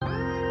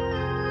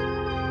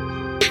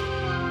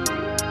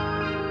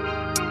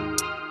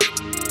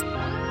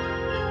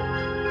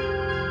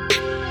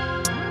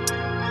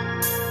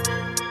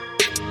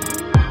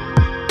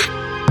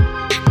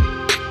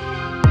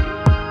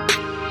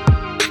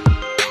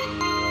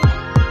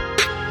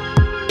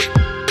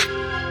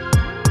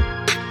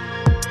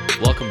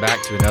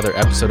back to another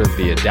episode of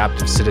the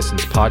Adaptive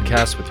Citizens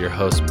Podcast with your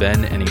hosts,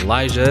 Ben and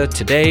Elijah.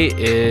 Today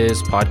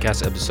is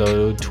podcast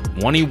episode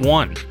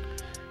 21,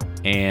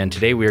 and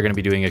today we are going to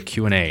be doing a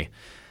Q&A.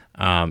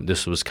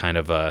 This was kind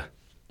of a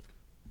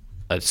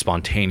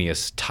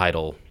spontaneous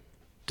title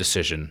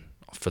decision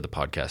for the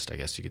podcast, I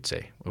guess you could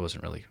say. It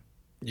wasn't really...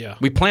 Yeah.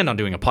 We planned on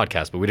doing a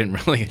podcast, but we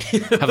didn't really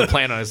have a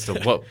plan as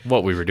to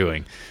what we were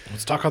doing.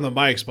 Let's talk on the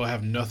mics, but I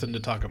have nothing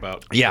to talk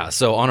about. Yeah,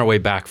 so on our way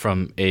back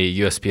from a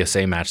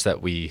USPSA match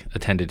that we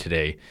attended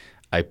today,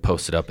 I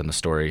posted up in the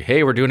story,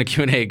 hey, we're doing a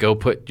Q&A, go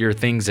put your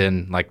things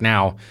in like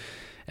now.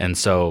 And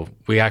so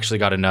we actually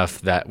got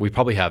enough that we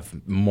probably have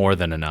more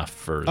than enough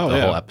for the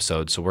whole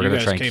episode. So we're going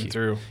to try and keep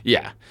through.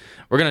 Yeah.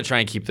 We're going to try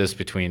and keep this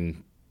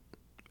between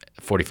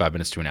 45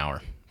 minutes to an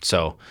hour.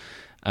 So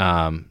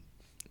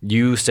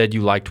you said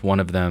you liked one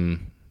of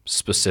them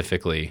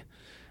specifically.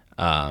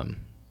 What are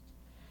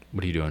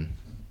you doing?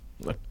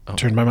 I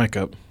turned my mic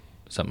up.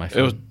 Is that my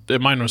phone?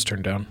 Mine was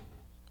turned down.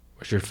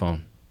 Where's your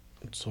phone?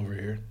 It's over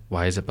here.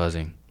 Why is it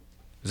buzzing?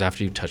 Is it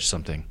after you touch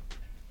something?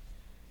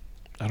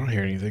 I don't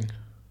hear anything.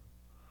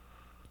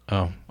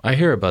 Oh, I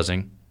hear it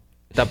buzzing.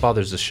 That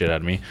bothers the shit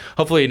out of me.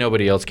 Hopefully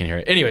nobody else can hear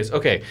it. Anyways,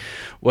 okay.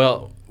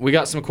 Well, we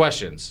got some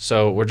questions,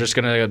 so we're just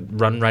going to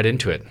run right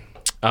into it.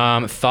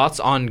 Thoughts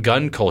on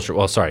gun culture?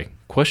 Well, sorry.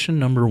 Question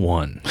number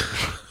one.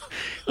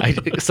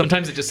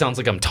 Sometimes it just sounds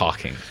like I'm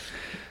talking.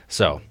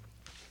 So,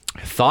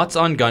 thoughts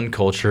on gun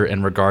culture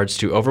in regards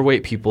to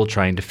overweight people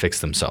trying to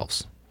fix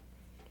themselves.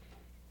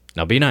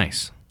 Now, be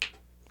nice,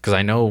 because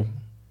I know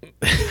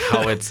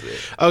how it's...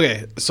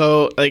 Okay,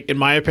 so, like, in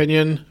my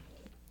opinion,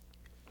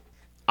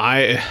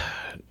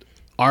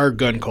 our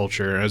gun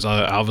culture, as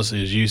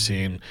obviously as you've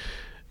seen,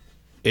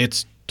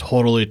 it's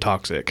totally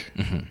toxic.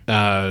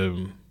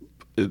 Mm-hmm.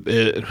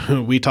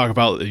 We talk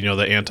about,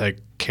 the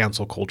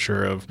anti-cancel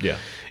culture of,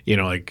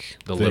 like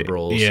the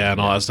liberals. Yeah,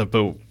 and all that stuff,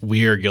 but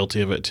we are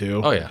guilty of it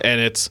too. Oh, yeah.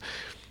 And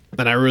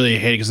I really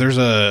hate it because there's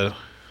I'm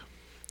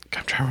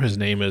trying to remember what his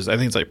name is. I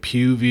think it's like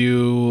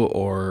Pewview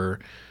or...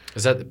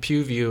 Is that the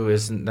Pewview?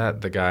 Isn't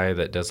that the guy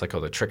that does like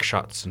all the trick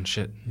shots and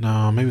shit?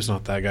 No, maybe it's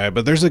not that guy.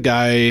 But there's a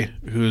guy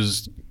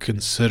who's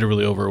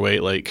considerably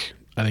overweight. Like,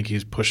 I think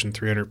he's pushing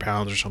 300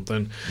 pounds or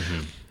something.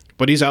 Mm-hmm.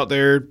 But he's out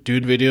there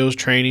doing videos,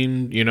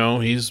 training,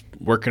 he's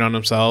working on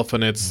himself.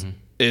 And it's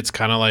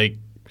kind of like,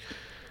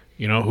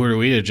 who are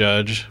we to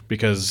judge?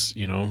 Because,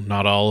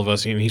 not all of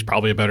us, he's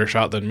probably a better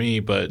shot than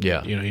me. But,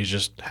 he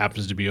just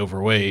happens to be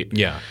overweight.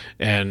 Yeah.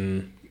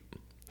 And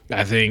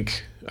I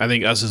think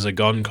us as a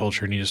gun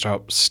culture need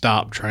to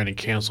stop trying to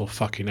cancel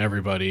fucking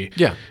everybody.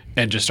 Yeah.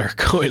 And just start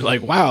going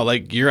like, wow,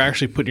 like you're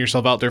actually putting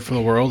yourself out there for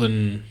the world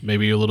and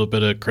maybe a little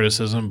bit of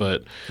criticism,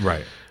 but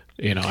right.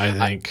 I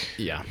think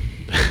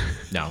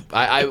No.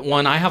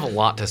 I have a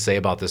lot to say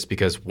about this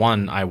because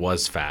one, I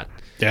was fat.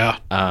 Yeah.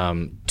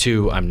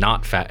 Two, I'm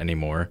not fat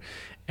anymore.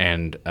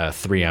 And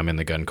three, I'm in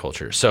the gun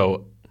culture.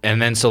 So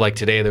like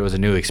today there was a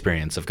new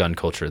experience of gun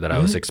culture that I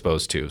was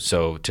exposed to.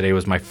 So today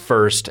was my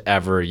first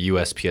ever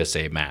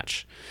USPSA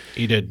match.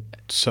 You did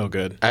so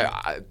good.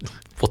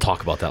 We'll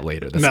talk about that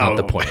later. That's not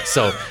the point.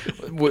 So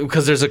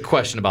because there's a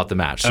question about the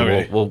match. So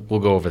okay. we'll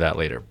go over that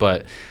later.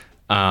 But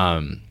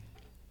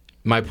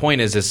my point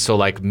is so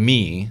like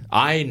me,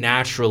 I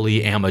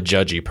naturally am a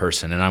judgy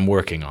person and I'm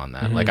working on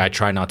that. Mm-hmm. Like I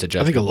try not to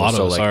judge people. I think a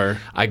lot of us are.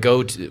 I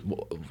go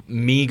to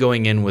me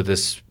going in with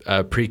this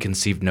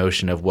preconceived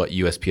notion of what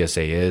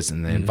USPSA is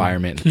and the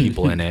environment and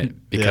people in it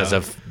because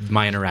of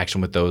my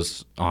interaction with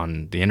those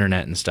on the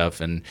internet and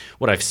stuff and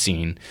what I've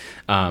seen.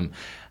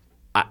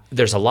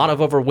 There's a lot of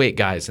overweight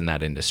guys in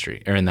that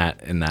industry or in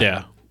that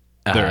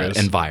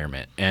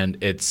environment. And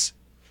it's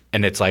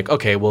like,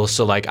 okay, well,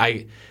 so like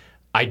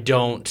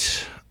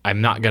I'm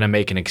not going to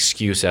make an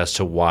excuse as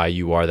to why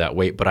you are that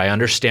weight, but I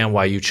understand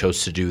why you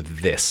chose to do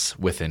this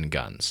within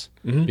guns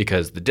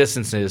because the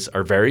distances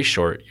are very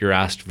short. You're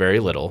asked very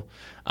little,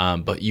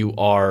 but you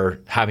are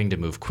having to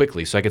move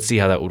quickly. So I could see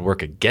how that would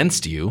work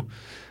against you.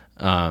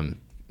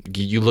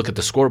 You look at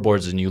the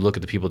scoreboards and you look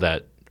at the people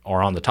that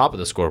are on the top of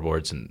the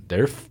scoreboards and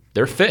they're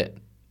fit.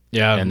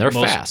 Yeah. And they're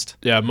fast.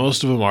 Yeah.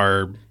 Most of them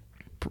are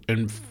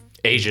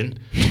Asian.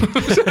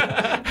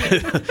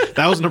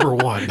 That was number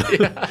one.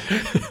 Yeah.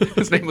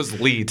 His name was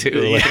Lee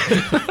too.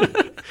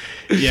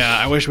 Yeah,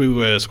 I wish we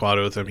would have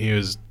squatted with him. He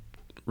was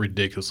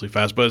ridiculously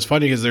fast. But it's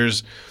funny because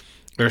there's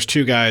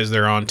two guys.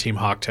 They're on Team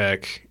Hawk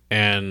Tech,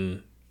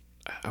 and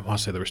I want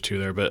to say there was two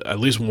there, but at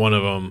least one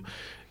of them.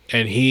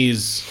 And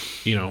he's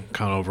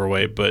kind of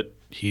overweight, but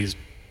he's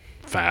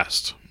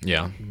fast.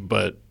 Yeah.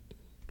 But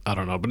I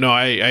don't know. But no,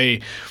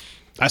 I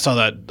saw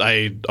that.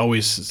 I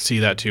always see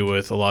that too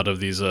with a lot of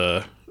these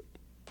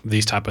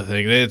type of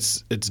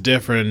things. It's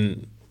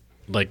different,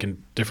 like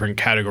in different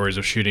categories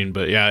of shooting,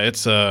 but yeah,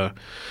 there's a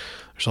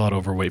lot of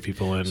overweight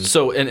people in.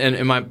 So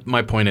and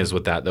my point is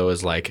with that though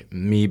is like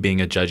me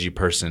being a judgy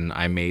person,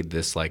 I made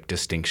this like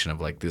distinction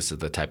of like this is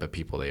the type of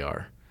people they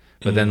are.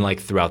 But then like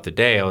throughout the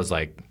day, I was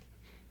like,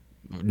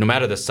 no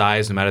matter the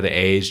size, no matter the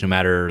age, no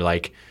matter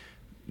like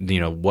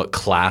what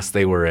class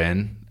they were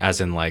in,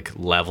 as in like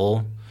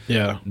level,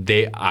 Yeah.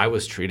 I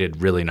was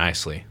treated really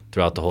nicely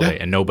throughout the whole day,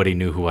 and nobody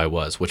knew who I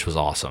was, which was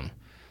awesome.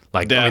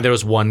 Like, I mean, there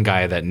was one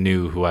guy that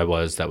knew who I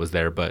was that was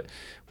there, but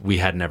we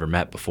had never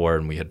met before,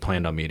 and we had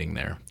planned on meeting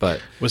there.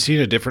 But was he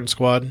in a different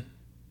squad?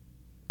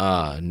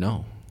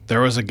 No.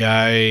 There was a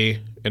guy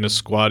in a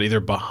squad either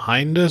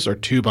behind us or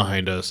two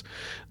behind us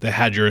that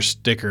had your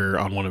sticker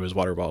on one of his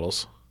water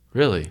bottles.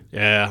 Really?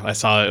 Yeah, I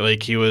saw it.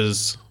 Like,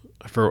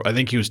 I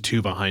think he was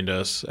two behind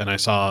us, and I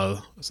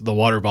saw the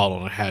water bottle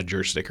and it had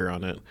your sticker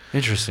on it.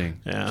 Interesting.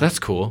 Yeah. That's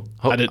cool.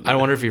 I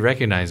wonder if he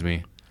recognized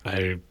me.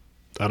 I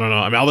don't know.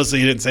 I mean, obviously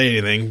he didn't say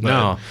anything.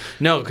 But.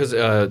 No, because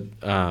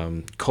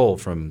Cole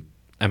from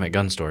Emmett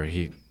Gun Store,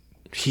 he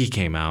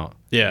came out.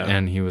 Yeah.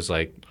 And he was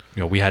like,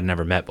 we had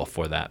never met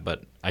before that,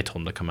 but I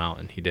told him to come out,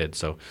 and he did.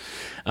 So,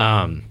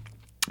 but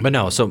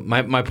no. So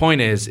my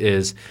point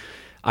is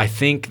I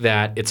think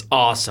that it's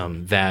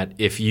awesome that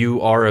if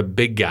you are a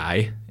big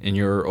guy and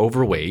you're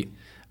overweight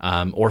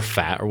or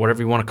fat or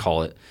whatever you want to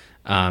call it,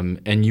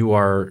 and you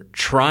are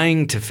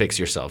trying to fix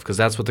yourself, because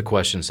that's what the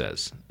question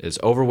says, is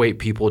overweight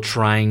people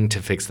trying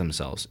to fix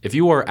themselves. If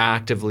you are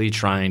actively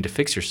trying to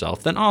fix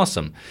yourself, then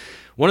awesome.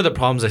 One of the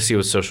problems I see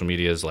with social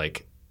media is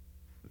like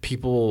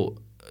people,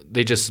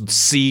 they just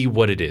see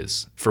what it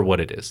is for what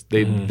it is.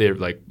 They're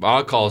like,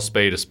 I'll call a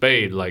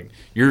spade, like,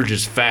 you're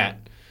just fat.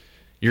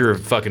 You're a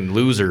fucking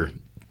loser.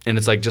 And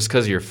it's like, just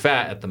because you're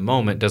fat at the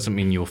moment doesn't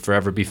mean you'll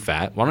forever be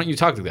fat. Why don't you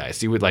talk to the guy?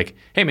 See, with like,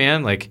 hey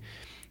man, like,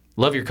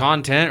 love your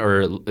content,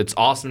 or it's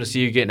awesome to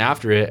see you getting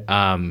after it.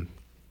 Can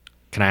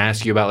I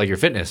ask you about like your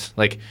fitness?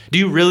 Like, do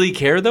you really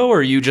care though, or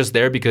are you just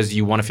there because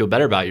you want to feel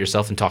better about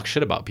yourself and talk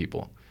shit about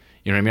people?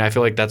 You know what I mean? I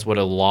feel like that's what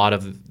a lot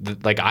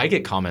of like, I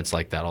get comments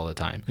like that all the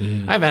time.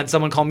 I've had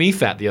someone call me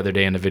fat the other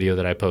day in a video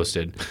that I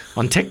posted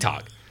on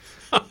TikTok.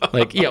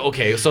 Like, yeah,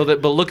 okay,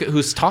 but look at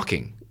who's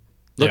talking.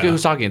 Look at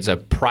who's talking. It's a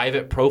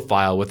private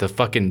profile with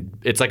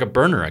it's like a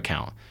burner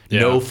account.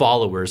 Yeah. No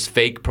followers,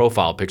 fake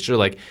profile picture.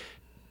 Like,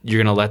 you're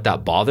going to let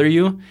that bother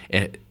you?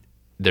 And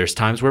there's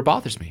times where it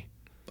bothers me.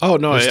 Oh,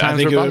 no, I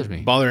think it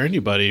would bother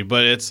anybody,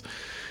 but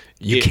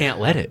you can't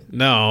let it.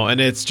 No, and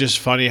it's just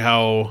funny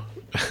how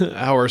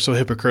we're so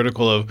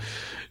hypocritical of,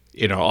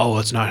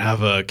 let's not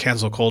have a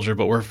cancel culture,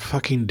 but we're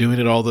fucking doing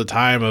it all the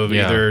time of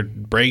either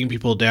bringing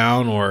people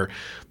down or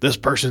this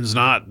person's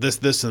not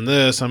this, and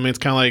this. I mean, it's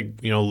kind of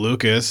like,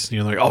 Lucas,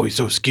 like, oh, he's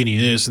so skinny,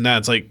 this and that.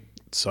 It's like,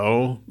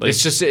 so? Like,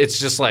 it's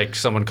just like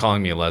someone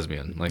calling me a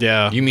lesbian. Like,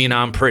 you mean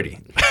I'm pretty?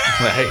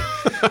 Hey,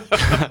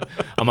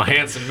 I'm a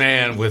handsome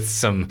man with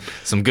some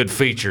good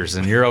features,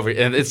 and you're over.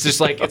 And it's just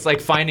like, it's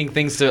like finding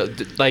things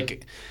to,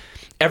 like,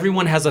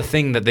 everyone has a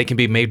thing that they can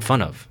be made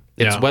fun of.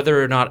 It's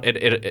whether or not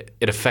it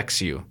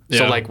affects you. Yeah.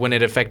 So like when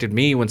it affected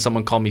me, when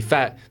someone called me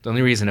fat, the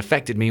only reason it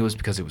affected me was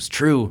because it was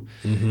true,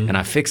 and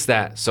I fixed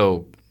that.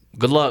 So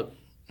good luck.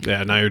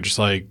 Yeah. Now you're just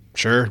like,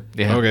 sure,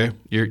 okay.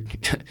 You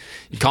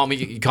call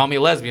me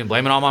a lesbian,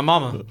 blame it on my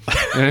mama. You know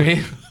what I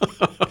mean?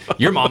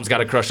 Your mom's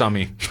got a crush on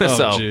me,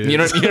 so you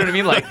know what I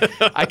mean. Like,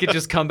 I could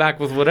just come back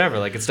with whatever.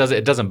 Like,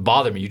 it doesn't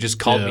bother me. You just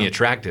called me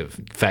attractive,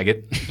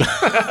 faggot.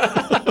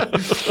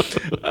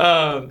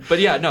 But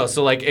yeah, no.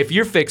 So like, if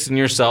you're fixing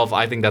yourself,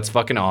 I think that's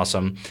fucking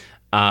awesome.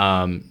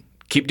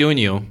 Keep doing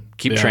you.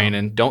 Keep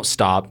training. Don't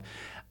stop.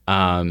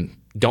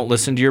 Don't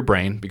listen to your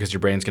brain, because your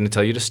brain's going to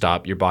tell you to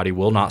stop. Your body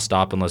will not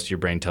stop unless your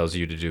brain tells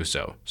you to do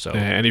so. So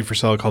Andy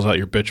Frisella calls out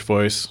your bitch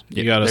voice.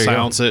 You got to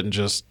silence it and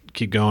just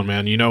keep going,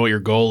 man. You know what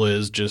your goal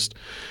is. Just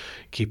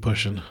keep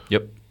pushing.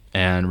 Yep.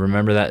 And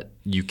remember that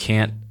you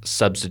can't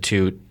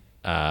substitute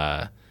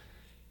a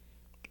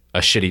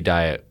shitty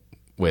diet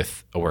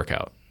with a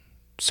workout.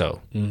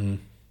 So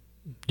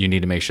you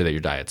need to make sure that your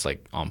diet's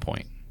like on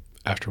point.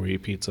 After we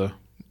eat pizza.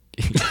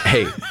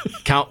 Hey,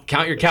 count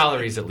your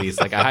calories at least.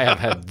 Like, I have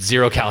had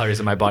 0 calories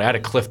in my body. I had a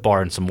Cliff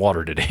Bar and some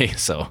water today,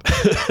 so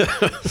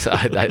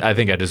I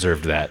think I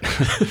deserved that.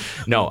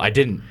 No, I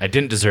didn't. I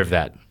didn't deserve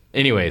that.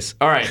 Anyways,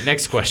 all right.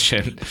 Next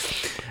question.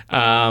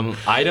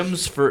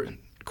 Items for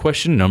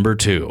question number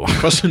 2.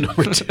 Question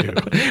number 2.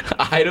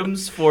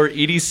 Items for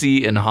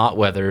EDC in hot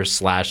weather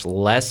 /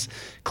 less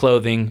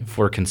clothing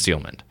for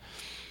concealment.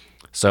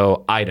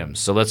 So items.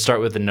 So let's start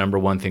with the number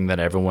 1 thing that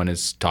everyone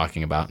is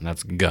talking about, and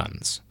that's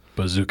guns.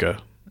 Bazooka,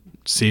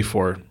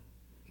 C4,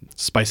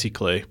 spicy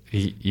clay.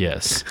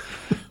 Yes.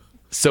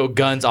 So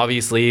guns,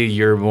 obviously,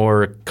 your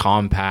more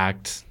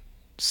compact,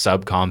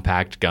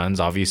 subcompact guns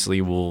obviously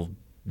will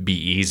be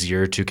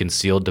easier to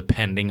conceal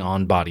depending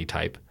on body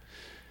type.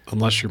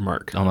 Unless you're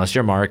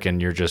Mark.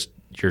 And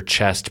your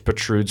chest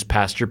protrudes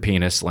past your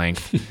penis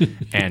length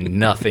and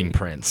nothing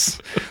prints.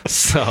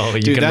 So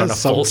you can run a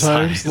full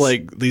size.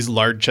 Like these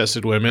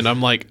large-chested women,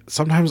 I'm like,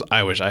 sometimes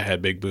I wish I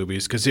had big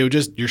boobies, because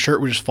your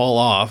shirt would just fall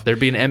off. There'd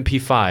be an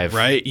MP5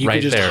 right? You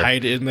could just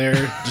hide in there,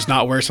 just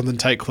not wear something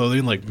tight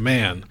clothing. Like,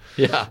 man,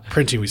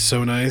 printing was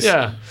so nice.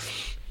 Yeah.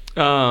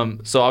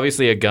 So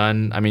obviously a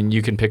gun, I mean,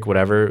 you can pick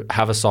whatever.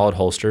 Have a solid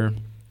holster.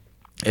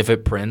 If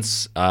it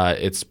prints,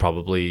 it's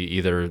probably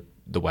either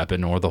the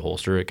weapon or the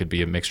holster. It could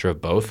be a mixture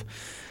of both.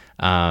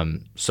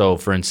 So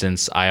for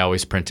instance, I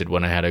always printed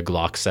when I had a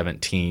Glock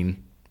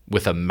 17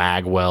 with a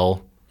mag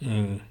well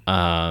and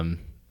an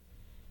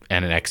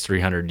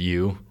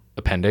X300U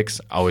appendix,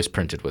 always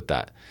printed with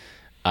that.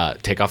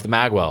 Take off the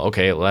magwell.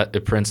 Okay,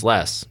 it prints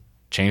less.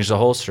 Change the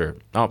holster.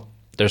 Oh,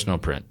 there's no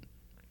print.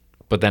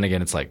 But then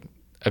again, it's like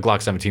a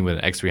Glock 17 with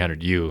an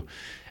X300U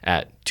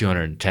at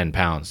 210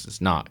 pounds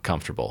is not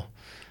comfortable.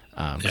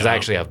 Because I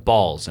actually have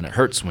balls, and it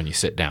hurts when you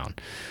sit down.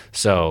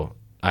 So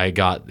I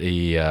got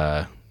the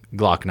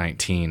Glock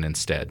 19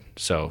 instead.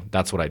 So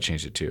that's what I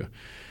changed it to.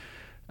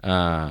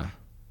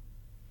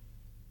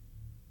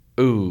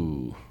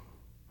 Ooh.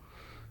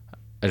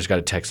 I just got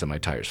a text that my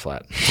tire's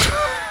flat.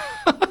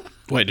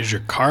 Wait, is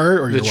your car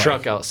or your The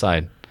truck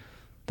outside?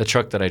 The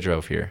truck that I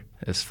drove here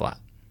is flat.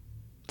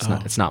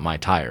 It's not my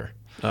tire.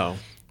 Oh.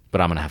 But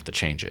I'm going to have to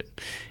change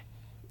it.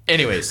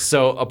 Anyways,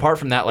 so apart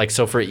from that, like,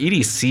 so for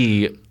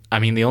EDC, I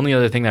mean, the only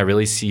other thing that I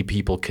really see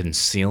people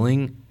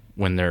concealing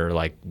when they're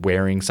like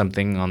wearing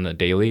something on the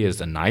daily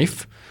is a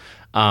knife.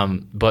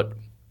 But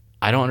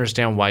I don't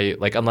understand why,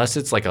 like, unless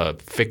it's like a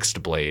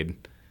fixed blade.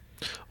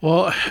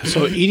 Well,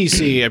 so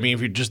EDC, I mean,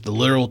 if you just the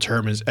literal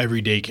term is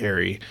everyday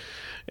carry.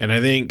 And I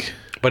think.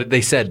 But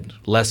they said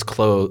less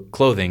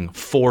clothing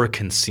for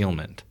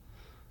concealment.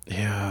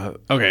 Yeah.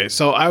 Okay.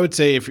 So I would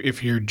say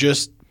if you're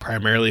just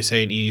primarily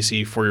saying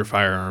EDC for your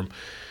firearm,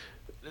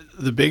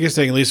 the biggest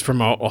thing, at least from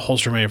a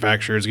holster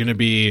manufacturer, is going to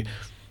be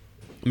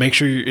make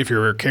sure if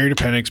you're carrying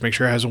appendix, make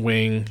sure it has a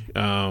wing.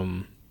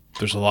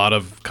 There's a lot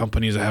of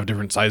companies that have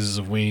different sizes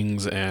of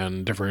wings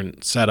and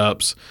different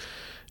setups,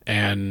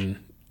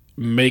 and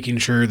making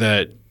sure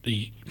that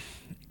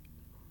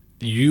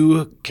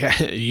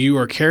you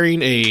are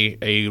carrying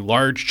a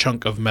large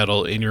chunk of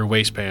metal in your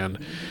waistband.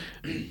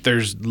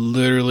 There's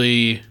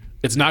literally,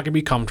 it's not going to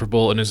be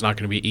comfortable and it's not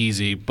going to be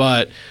easy,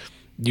 but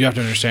you have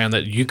to understand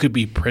that you could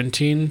be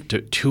printing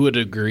to a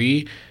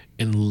degree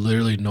and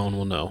literally no one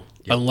will know.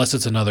 Yep. Unless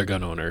it's another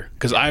gun owner.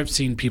 Because I've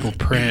seen people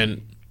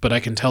print, but I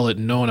can tell that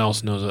no one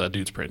else knows that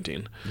dude's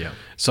printing. Yeah.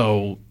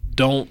 So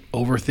don't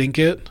overthink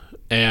it,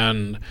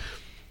 and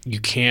you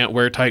can't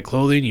wear tight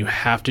clothing. You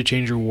have to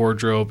change your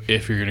wardrobe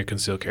if you're going to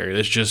conceal carry.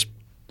 It's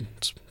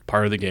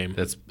part of the game.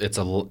 It's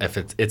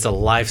a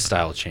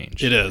lifestyle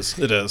change. It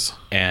is.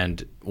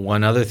 And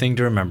one other thing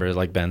to remember,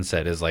 like Ben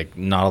said, is like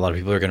not a lot of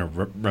people are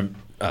going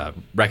to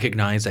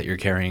recognize that you're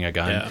carrying a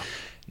gun. Yeah.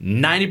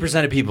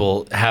 90% of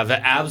people have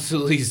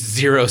absolutely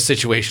zero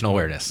situational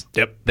awareness.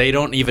 Yep. They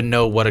don't even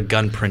know what a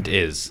gun print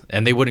is,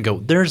 and they wouldn't go,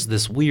 "There's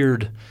this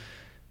weird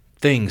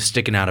thing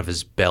sticking out of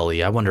his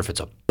belly. I wonder if it's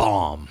a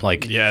bomb."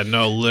 Like, yeah,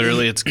 no,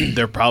 literally,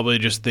 they're probably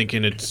just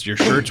thinking it's your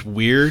shirt's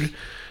weird,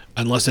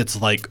 unless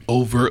it's like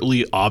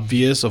overtly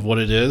obvious of what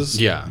it is.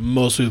 Yeah,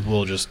 most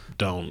people just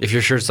don't. If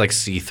your shirt's like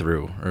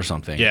see-through or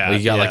something, yeah, like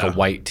you got like a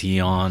white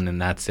tee on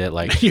and that's it.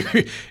 Like you're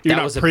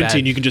not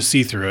printing, you can just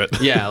see through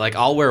it. Yeah, like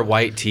I'll wear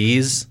white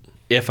tees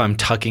if I'm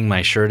tucking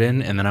my shirt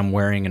in, and then I'm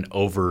wearing an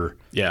over.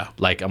 Yeah,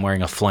 like I'm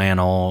wearing a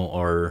flannel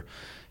or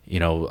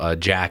a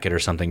jacket or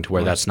something to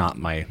where that's not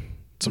my.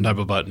 Some type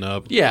of button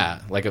up.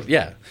 Yeah,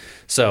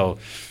 So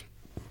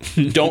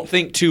don't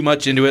think too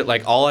much into it.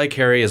 Like all I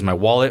carry is my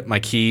wallet, my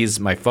keys,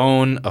 my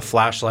phone, a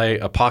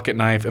flashlight, a pocket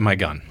knife, and my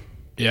gun.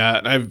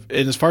 Yeah, and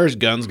as far as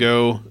guns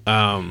go,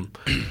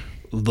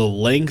 the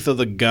length of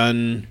the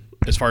gun,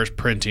 as far as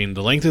printing,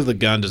 the length of the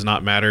gun does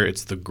not matter.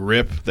 It's the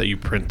grip that you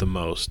print the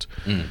most.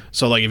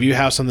 So like if you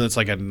have something that's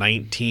like a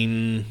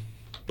 19,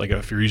 like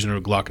if you're using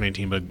a Glock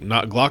 19, but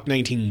not Glock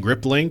 19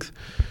 grip length.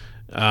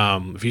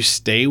 If you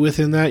stay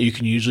within that, you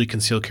can usually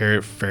conceal carry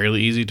it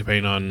fairly easy,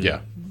 depending on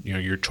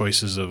your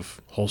choices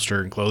of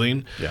holster and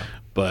clothing. Yeah,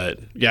 but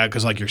yeah,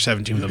 because like your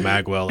 17 with a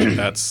magwell, like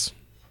that's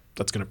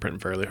going to print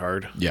fairly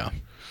hard. Yeah.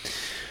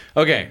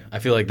 Okay, I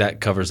feel like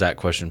that covers that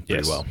question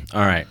pretty well.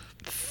 All right.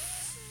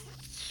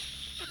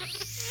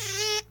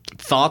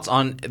 Thoughts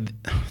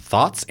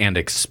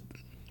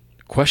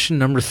question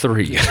number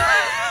 3.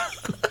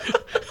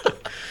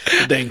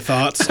 Dang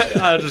thoughts.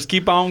 I'll just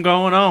keep on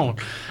going on.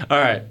 All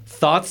right.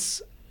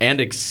 Thoughts and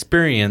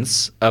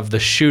experience of the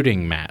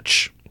shooting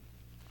match.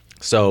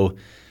 So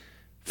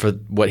for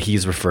what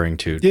he's referring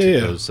to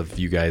those of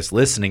you guys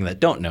listening that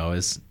don't know,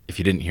 is if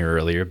you didn't hear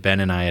earlier, Ben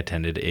and I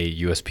attended a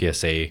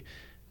USPSA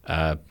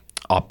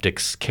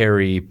optics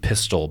carry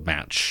pistol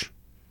match.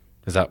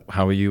 Is that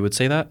how you would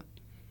say that?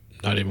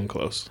 Not even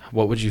close.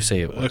 What would you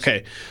say it was?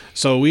 Okay.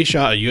 So we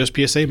shot a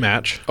USPSA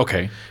match.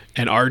 Okay.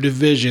 And our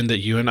division that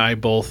you and I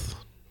both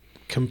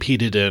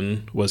competed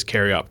in was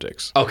carry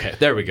optics. Okay,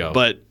 there we go.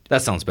 But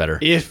that sounds better.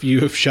 If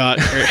you've shot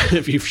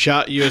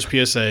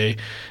USPSA,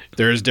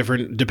 there's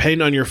different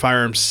depending on your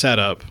firearm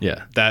setup.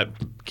 Yeah, that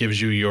gives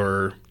you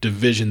your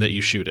division that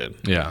you shoot in.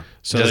 Yeah,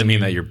 so it doesn't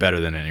mean that you're better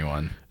than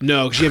anyone.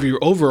 No, because you have your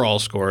overall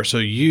score. So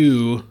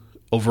you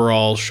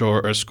overall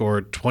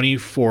scored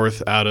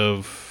 24th out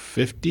of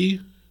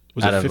 50.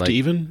 Was it 50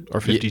 even or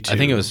 52? I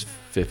think it was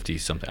 50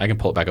 something. I can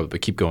pull it back up,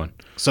 but keep going.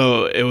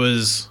 So it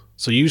was.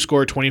 So you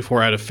scored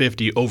 24 out of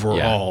 50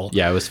 overall.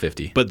 Yeah, it was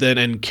 50. But then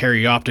in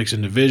carry optics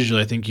individually,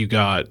 I think you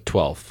got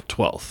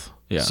 12th.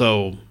 Yeah.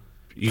 So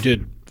you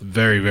did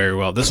very, very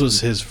well. This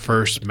was his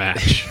first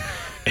match.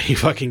 And he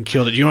fucking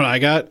killed it. You know what I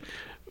got?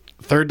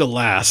 third to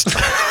last.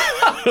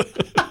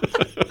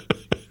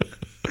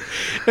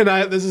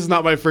 And this is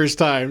not my first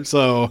time,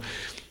 so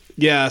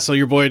yeah. So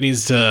your boy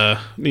needs to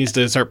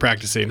start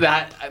practicing.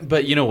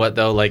 But you know what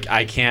though? Like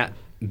I can't.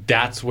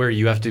 That's where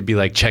you have to be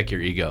like, check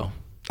your ego.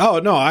 Oh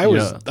no, I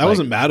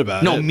wasn't mad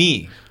about it. No,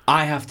 me.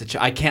 I have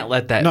to. I can't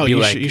let that. No, be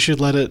you should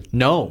let it.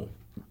 No,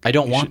 I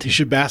don't want to. You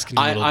should bask in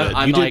it a little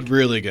bit. You did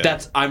really good.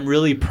 I'm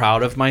really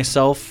proud of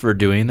myself for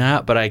doing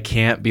that, but I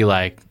can't be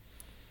like,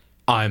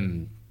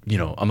 I'm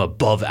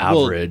above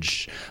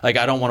average. Like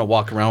I don't want to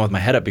walk around with my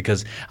head up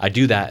because I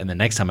do that, and the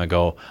next time I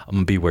go, I'm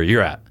gonna be where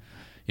you're at.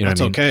 You know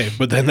that's what I mean? Okay,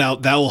 but then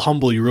that will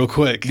humble you real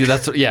quick.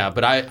 Yeah,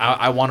 but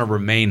I want to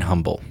remain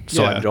humble,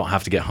 so I don't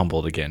have to get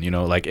humbled again.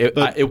 Like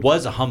it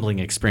was a humbling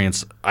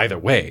experience either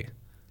way.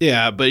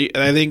 Yeah, but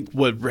I think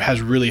what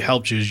has really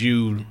helped you is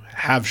you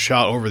have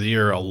shot over the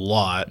year a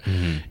lot,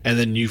 and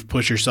then you've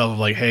pushed yourself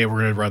like, hey, we're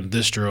going to run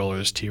this drill or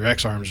this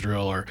T-Rex arms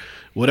drill or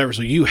whatever.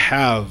 So you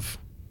have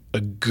a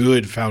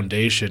good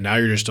foundation. Now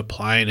you're just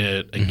applying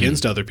it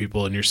against other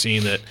people, and you're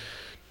seeing that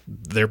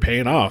they're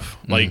paying off.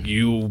 Like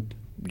you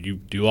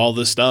do all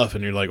this stuff,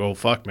 and you're like, oh,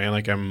 fuck, man,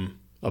 like I'm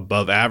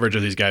above average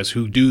of these guys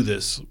who do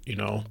this,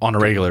 on a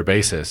regular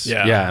basis.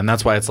 Yeah, and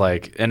that's why it's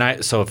like,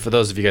 so for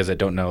those of you guys that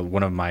don't know,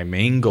 one of my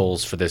main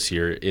goals for this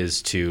year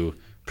is to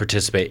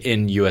participate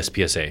in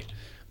USPSA.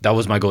 That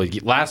was my goal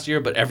last year,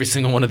 but every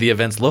single one of the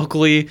events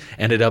locally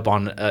ended up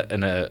on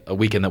a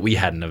weekend that we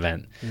had an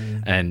event.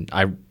 And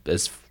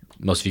as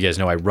most of you guys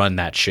know, I run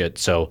that shit,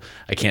 so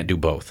I can't do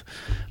both.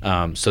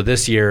 So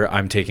this year,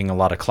 I'm taking a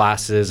lot of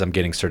classes, I'm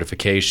getting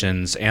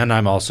certifications, and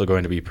I'm also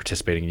going to be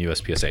participating in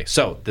USPSA.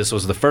 So this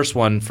was the first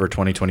one for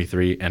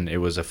 2023, and it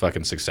was a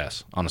fucking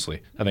success,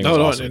 honestly. I think it was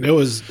awesome. And it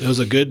was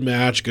a good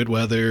match, good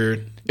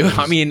weather.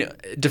 I mean,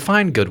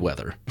 define good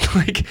weather.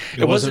 Like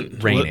it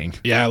wasn't raining.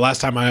 Yeah, last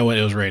time I went,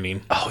 it was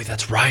raining. Oh,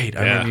 that's right.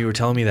 I remember you were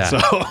telling me that.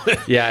 So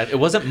yeah, it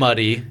wasn't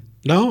muddy.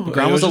 No, the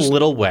ground was a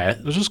little wet.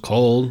 It was just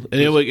cold, and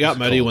it got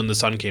muddy when the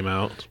sun came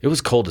out. It was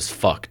cold as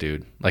fuck,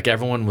 dude. Like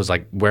everyone was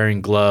like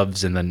wearing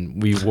gloves, and then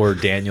we wore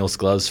Daniel's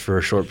gloves for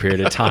a short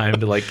period of time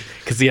to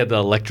because he had the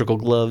electrical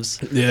gloves.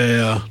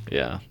 Yeah,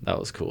 that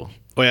was cool.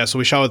 Oh yeah, so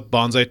we shot with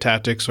Bonsai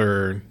Tactics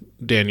or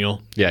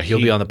Daniel. Yeah,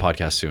 he'll be on the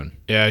podcast soon.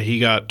 Yeah, he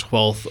got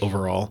 12th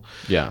overall.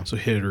 Yeah, so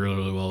he did really,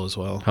 really well as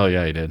well. Hell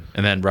yeah, he did.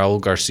 And then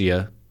Raul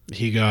Garcia,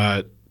 he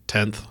got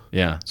 10th.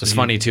 Yeah, so it's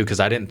funny too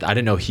because I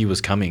didn't know he was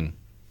coming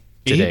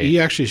today. He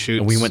actually shoots.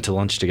 And we went to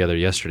lunch together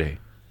yesterday.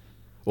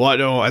 Well,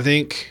 no, I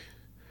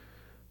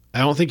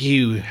don't think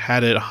he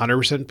had it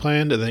 100%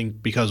 planned. I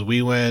think because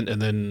we went,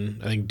 and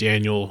then I think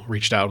Daniel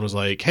reached out and was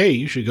like, "Hey,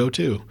 you should go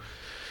too."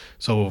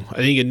 So I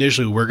think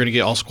initially we're gonna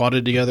get all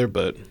squatted together,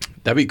 but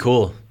that'd be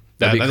cool.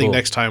 I think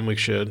next time we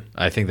should.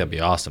 I think that'd be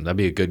awesome. That'd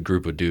be a good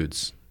group of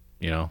dudes,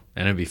 and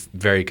it'd be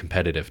very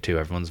competitive too.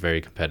 Everyone's very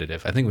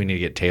competitive. I think we need to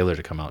get Taylor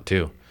to come out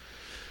too.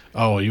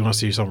 Oh, you want to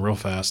see something real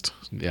fast?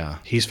 Yeah.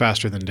 He's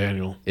faster than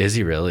Daniel. Is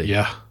he really?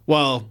 Yeah.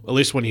 Well, at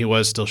least when he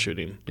was still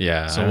shooting.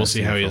 Yeah. So we'll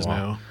see how he is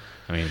now.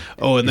 I mean,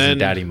 and then in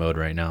daddy mode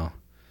right now.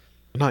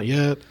 Not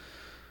yet.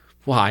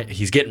 Well,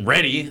 he's getting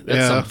ready.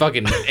 That's some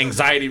fucking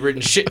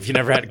anxiety-ridden shit if you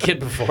never had a kid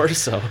before.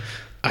 So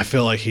I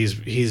feel like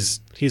he's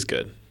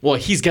good. Well,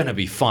 he's gonna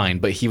be fine,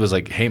 but he was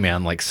like, "Hey,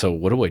 man, so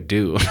what do I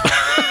do?"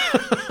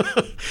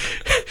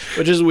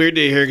 Which is weird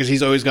to hear because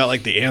he's always got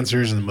like the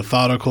answers and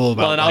methodical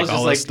about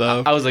all this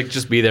stuff. I was like,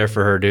 just be there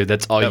for her, dude.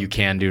 That's all you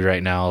can do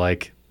right now.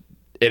 Like,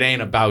 it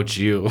ain't about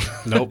you.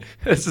 Nope.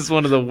 This is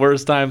one of the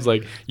worst times.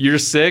 Like, you're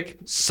sick,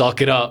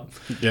 suck it up.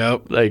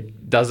 Yep. Like,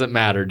 doesn't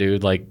matter,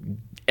 dude. Like,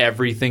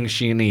 everything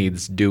she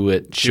needs, do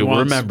it. She'll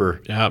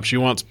remember. Yeah, she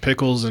wants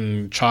pickles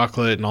and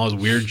chocolate and all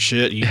this weird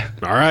shit.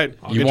 All right,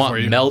 you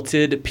want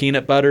melted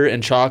peanut butter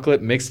and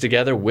chocolate mixed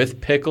together with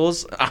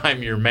pickles?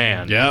 I'm your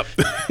man. Yep.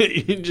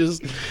 You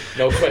just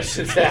no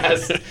questions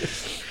asked.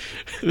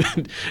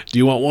 Do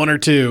you want one or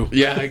two?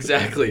 Yeah,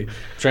 exactly. I'm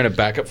trying to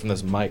back up from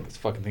this mic. This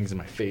fucking thing's in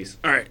my face.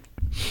 All right.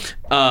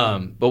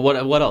 But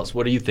what else?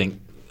 What do you think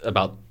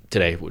about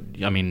today?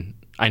 I mean,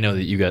 I know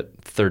that you got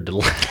third to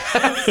last.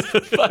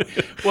 But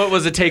what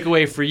was a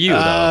takeaway for you,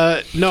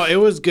 though? No, it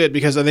was good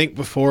because I think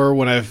before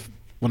when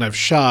I've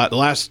shot the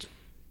last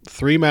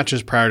 3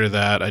 matches prior to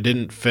that, I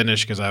didn't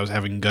finish because I was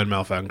having gun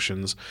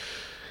malfunctions,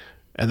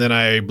 and then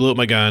I blew up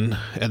my gun,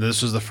 and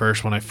this was the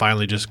first one I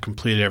finally just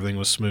completed. Everything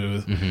was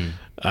smooth.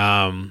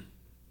 Mm-hmm.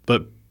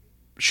 But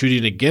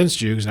shooting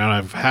against you, because now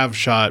I have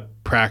shot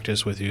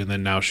practice with you, and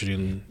then now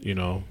shooting,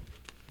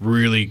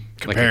 really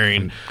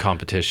comparing like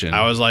competition.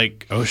 I was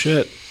like, oh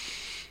shit.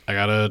 I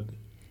gotta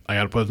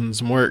put in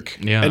some work.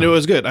 Yeah. And it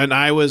was good. And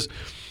it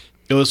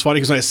was funny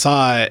because I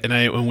saw it,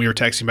 and when we were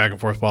texting back and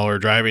forth while we were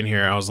driving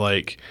here, I was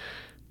like,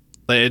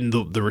 and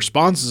the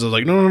responses, I was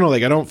like, no,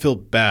 like I don't feel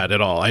bad at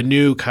all. I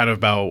knew kind of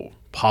about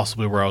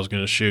possibly where I was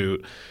going to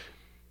shoot,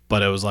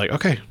 but it was like,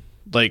 okay,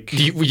 like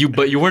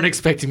but you weren't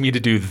expecting me to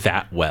do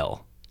that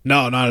well.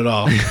 No, not at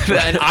all.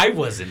 And I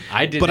wasn't.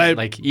 I didn't. But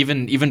like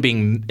even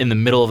being in the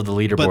middle of the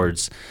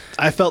leaderboards.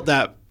 I felt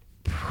that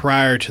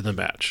prior to the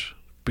match.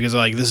 because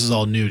like this is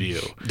all new to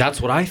you. That's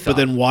what I thought. But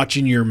then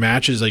watching your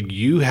matches, like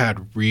you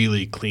had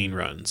really clean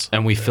runs.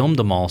 And we filmed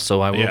them all,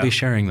 so I will be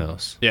sharing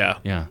those. Yeah.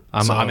 Yeah.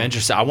 I'm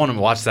interested. I want to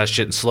watch that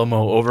shit in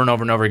slow-mo over and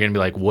over and over again and be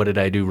like, what did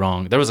I do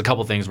wrong? There was a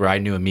couple things where I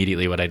knew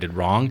immediately what I did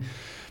wrong,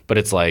 but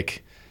it's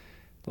like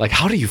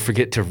how do you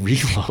forget to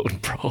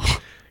reload, bro?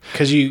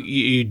 Because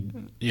you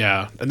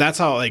and that's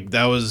how like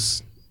that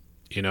was,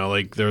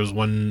 like there was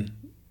one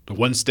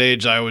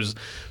stage I was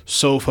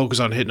so focused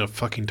on hitting a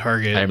fucking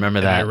target. I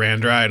remember that. I ran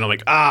dry and I'm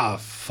like,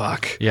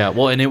 fuck. Yeah,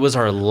 well, and it was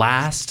our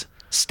last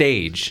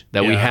stage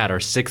that we had, our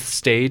 6th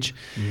stage,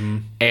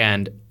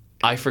 and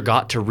I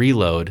forgot to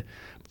reload,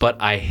 but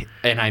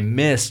I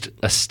missed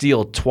a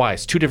steal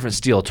twice, 2 different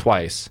steal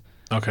twice.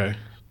 Okay.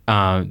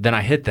 Then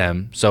I hit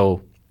them,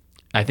 so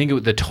I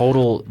think the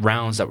total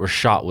rounds that were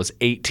shot was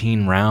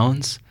 18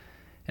 rounds,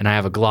 and I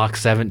have a Glock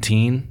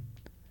 17.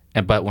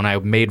 But when I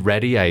made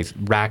ready, I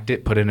racked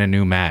it, put in a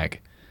new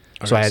mag.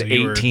 Okay, so I had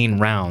 18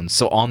 rounds.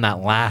 So on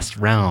that last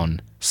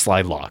round,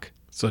 slide lock.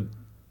 So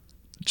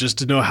just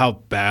to know how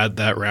bad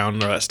that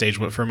round or that stage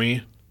went for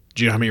me,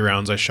 do you know how many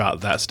rounds I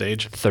shot that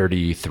stage?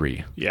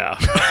 33. Yeah.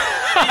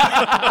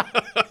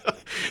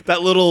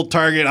 That little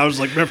target, I was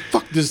like, man,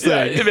 fuck this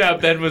thing. Yeah,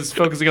 Ben was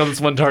focusing on this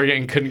one target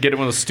and couldn't get it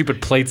one of those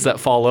stupid plates that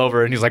fall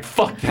over. And he's like,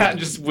 fuck that. And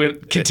just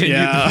continued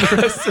the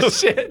rest of the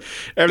shit.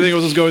 Everything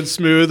was just going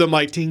smooth. I'm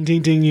like, ting,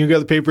 ting, ting. You got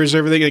the papers and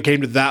everything. And it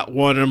came to that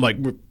one. And I'm like,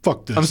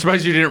 fuck this. I'm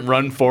surprised you didn't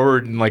run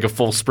forward in like a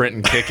full sprint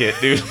and kick it,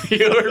 dude.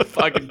 You were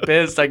fucking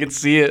pissed. I could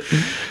see it.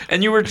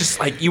 And you were just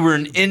like, you were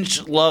an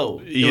inch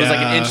low. It was like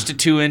an inch to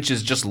 2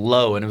 inches just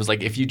low. And it was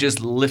like, if you just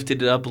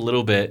lifted it up a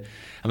little bit,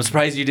 I'm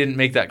surprised you didn't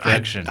make that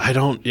correction. I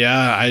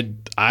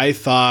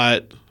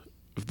thought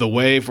the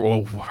way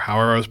for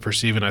however I was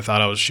perceiving, I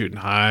thought I was shooting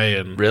high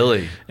and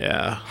really,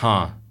 yeah,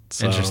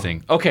 So.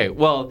 Interesting. Okay,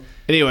 well,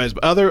 anyways,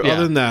 but other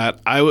than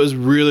that, I was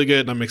really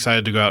good, and I'm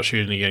excited to go out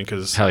shooting again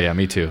because hell yeah,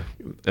 me too.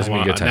 That's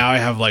gonna be a good time. Now I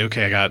have like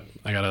I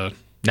gotta.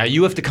 Now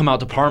you have to come out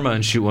to Parma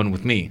and shoot one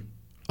with me.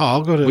 Oh,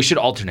 I'll go to. We should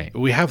alternate.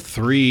 We have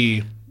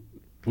three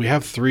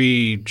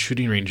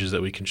shooting ranges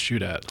that we can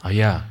shoot at. Oh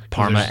yeah,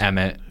 Parma,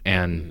 Emmett,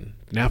 and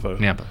Napa.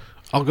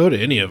 I'll go to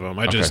any of them.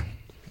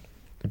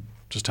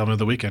 Just tell me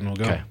the weekend. We'll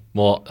go. Okay.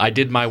 Well, I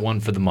did my one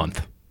for the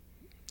month.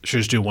 Should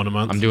just do one a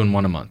month? I'm doing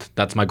one a month.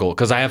 That's my goal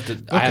because I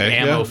have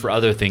ammo for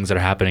other things that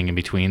are happening in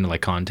between,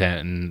 like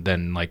content and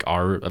then like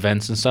our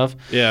events and stuff.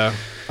 Yeah,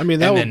 I mean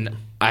then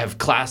I have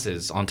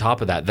classes on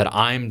top of that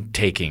I'm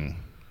taking,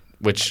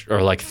 which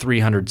are like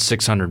 300,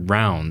 600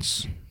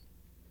 rounds.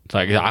 It's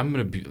like I'm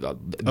gonna be.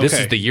 This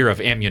is the year of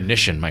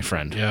ammunition, my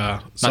friend. Yeah.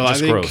 Not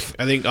just growth.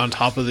 I think on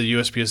top of the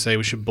USPSA,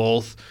 we should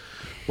both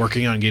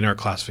working on getting our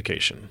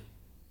classification.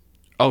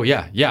 Oh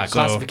yeah.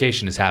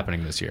 Classification is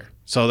happening this year.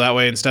 So that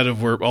way, instead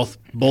of we're both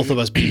of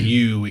us being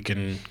U, we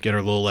can get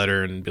our little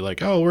letter and be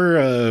like, oh, we're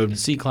a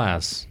C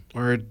class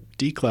or a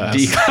D class.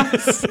 D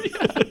class.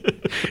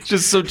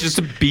 Just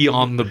to be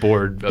on the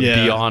board,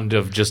 beyond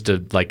of just a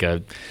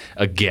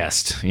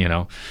guest,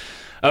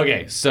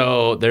 Okay,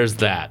 so there's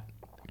that.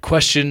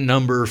 Question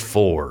number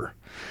 4.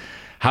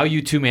 How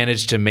you two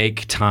manage to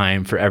make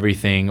time for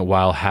everything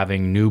while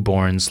having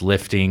newborns,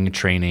 lifting,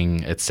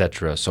 training,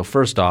 etc. So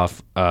first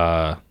off,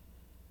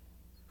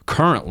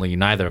 currently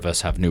neither of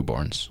us have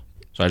newborns.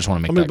 So I just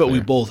want to make that clear. But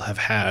we both have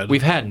had.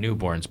 We've had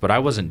newborns, but I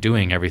wasn't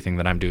doing everything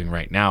that I'm doing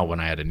right now when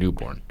I had a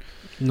newborn.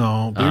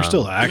 No, but you're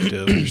still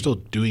active. You're still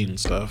doing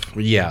stuff.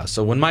 Yeah.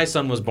 So when my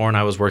son was born,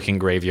 I was working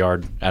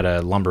graveyard at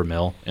a lumber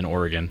mill in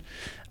Oregon.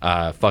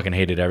 Fucking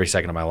hated every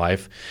second of my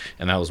life.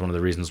 And that was one of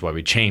the reasons why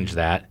we changed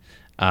that.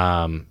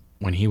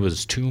 When he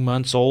was 2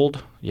 months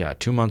old,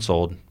 2 months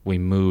old, we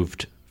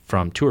moved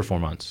from 2 or 4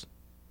 months.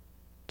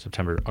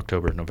 September,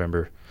 October,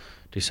 November,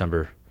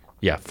 December.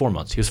 Yeah, 4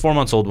 months. He was 4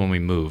 months old when we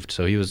moved,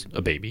 so he was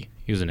a baby.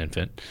 He was an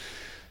infant.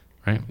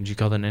 Right? Would you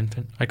call that an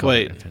infant? I call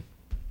it an infant.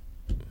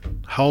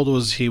 How old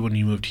was he when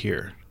you moved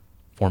here?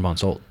 4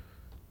 months old.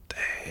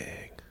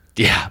 Dang.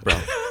 Yeah, bro.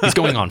 He's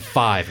going on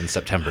 5 in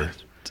September.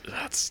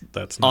 That's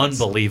nuts.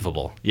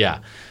 Unbelievable.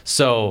 Yeah.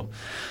 So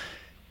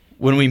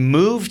when we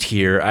moved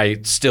here,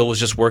 I still was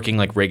just working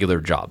like regular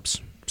jobs.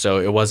 So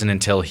it wasn't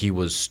until he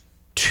was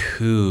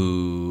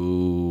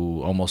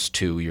almost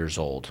 2 years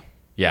old.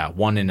 Yeah,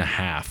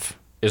 1.5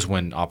 is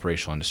when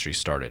operational industry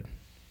started.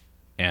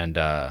 And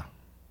I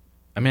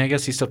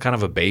guess he's still kind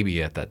of a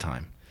baby at that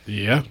time.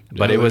 Yeah.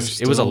 But it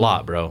was a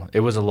lot, bro.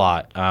 It was a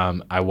lot.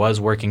 I was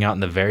working out in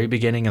the very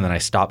beginning, and then I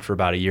stopped for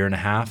about 1.5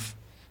 years,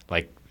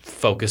 like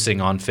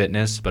focusing on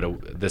fitness.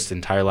 But this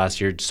entire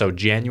last year, so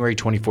January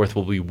 24th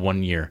will be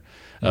 1 year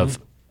of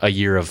a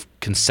year of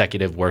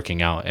consecutive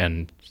working out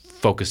and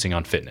focusing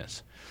on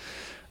fitness.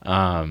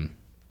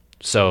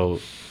 So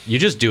you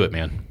just do it,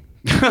 man.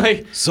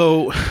 Okay.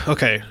 So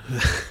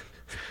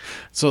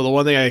the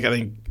one thing I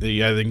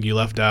think you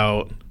left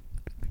out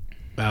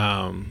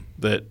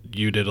that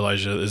you did,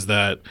 Elijah, is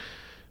that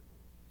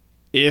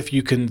if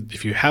you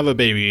have a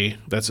baby,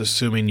 that's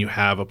assuming you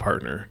have a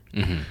partner.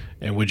 Mm-hmm.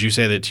 And would you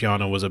say that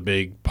Tiana was a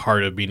big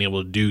part of being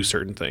able to do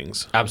certain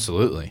things?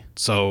 Absolutely.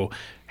 So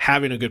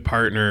having a good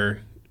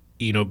partner,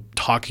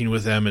 talking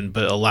with them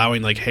but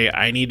allowing like, hey,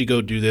 I need to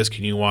go do this.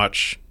 Can you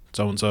watch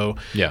so-and-so?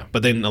 Yeah.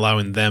 But then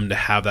allowing them to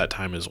have that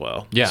time as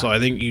well. Yeah. So I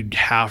think you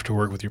have to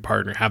work with your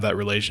partner, have that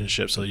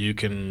relationship so you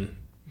can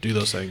do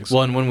those things.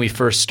 Well, and when we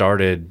first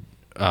started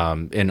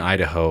in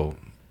Idaho,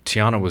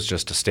 Tiana was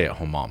just a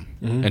stay-at-home mom.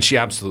 Mm-hmm. And she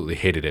absolutely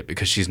hated it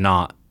because she's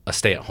not a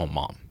stay-at-home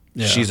mom.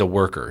 Yeah. She's a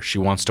worker. She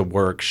wants to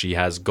work. She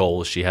has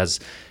goals. She has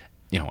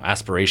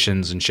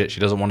aspirations and shit. She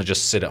doesn't want to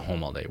just sit at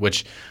home all day,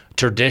 which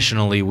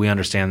traditionally we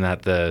understand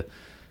that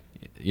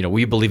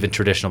we believe in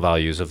traditional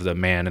values of the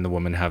man and the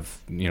woman have,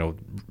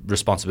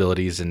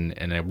 responsibilities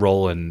and a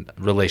role in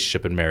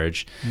relationship and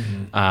marriage.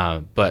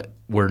 Mm-hmm. But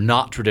we're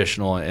not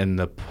traditional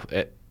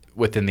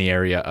within the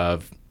area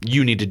of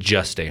you need to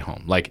just stay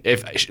home.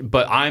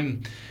 But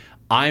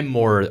I'm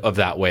more of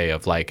that way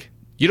of like,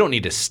 you don't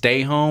need to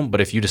stay home, but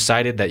if you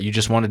decided that you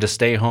just wanted to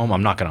stay home,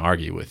 I'm not going to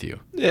argue with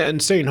you. Yeah,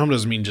 and staying home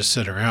doesn't mean just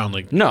sit around.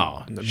 Like,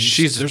 no,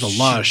 there's a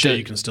lot of shit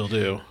you can still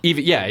do.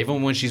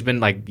 Even when she's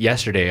been like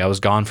yesterday, I was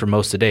gone for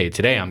most of the day.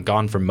 Today, I'm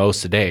gone for most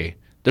of the day.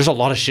 There's a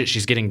lot of shit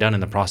she's getting done in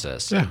the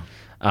process.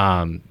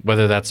 Yeah.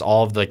 Whether that's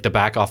all of like the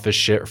back office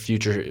shit or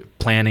future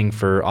planning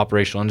for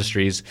operational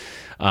industries,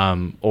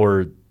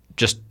 or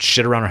just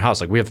shit around our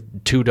house. Like we have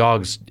 2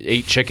 dogs,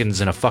 8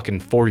 chickens, and a fucking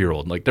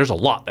 4-year-old. Like there's a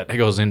lot that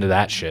goes into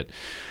that shit.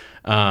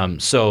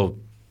 So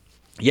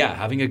yeah,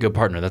 having a good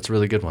partner, that's a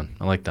really good one.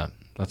 I like that.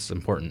 That's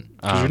important.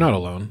 Because you're not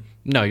alone.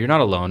 No, you're not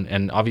alone.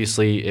 And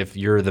obviously if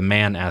you're the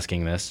man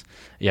asking this,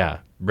 yeah,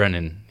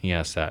 Brennan, he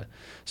asked that.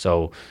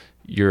 So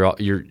you're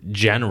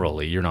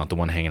generally, you're not the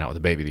one hanging out with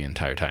the baby the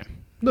entire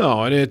time.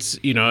 No. And it's,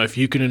 if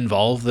you can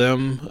involve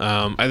them,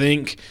 I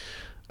think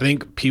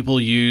people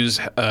use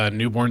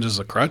newborns as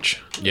a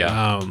crutch.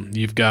 Yeah.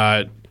 You've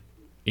got,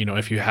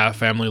 if you have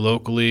family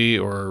locally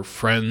or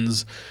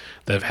friends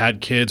that have had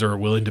kids or are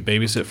willing to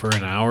babysit for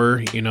an hour,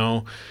 you've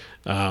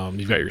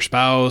got your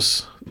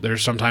spouse.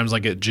 There's sometimes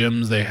like at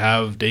gyms, they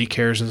have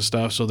daycares and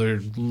stuff. So they're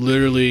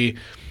literally,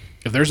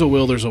 if there's a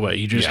will, there's a way.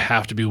 You just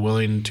have to be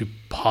willing to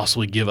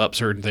possibly give up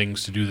certain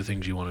things to do the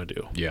things you want to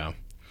do. Yeah.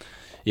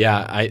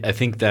 Yeah. I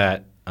think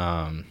that,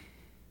 I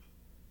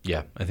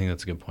think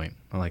that's a good point.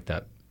 I like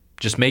that.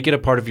 Just make it a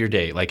part of your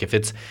day. Like if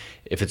it's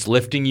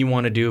lifting you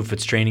want to do, if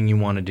it's training you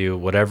want to do,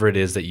 whatever it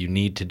is that you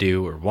need to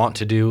do or want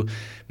to do,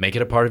 make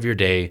it a part of your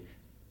day.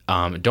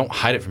 Don't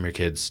hide it from your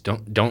kids.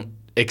 Don't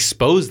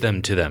expose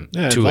them to them.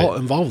 Yeah,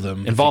 involve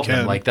them. Involve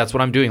them. Like that's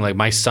what I'm doing. Like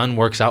my son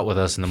works out with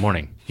us in the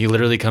morning. He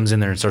literally comes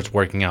in there and starts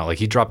working out. Like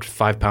he dropped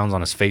 5 pounds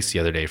on his face the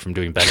other day from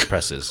doing bench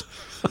presses.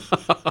 You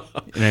know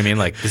what I mean?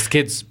 Like this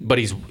kid's, but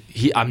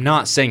I'm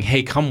not saying,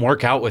 hey, come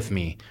work out with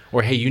me,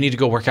 or hey, you need to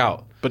go work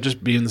out. But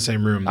just be in the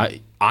same room.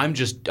 I'm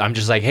just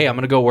like, hey, I'm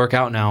going to go work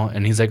out now.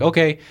 And he's like,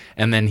 okay.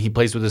 And then he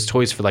plays with his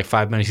toys for like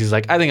 5 minutes. He's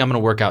like, I think I'm going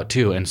to work out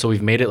too. And so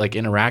we've made it like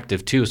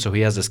interactive too. So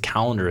he has this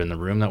calendar in the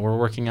room that we're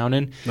working out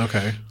in.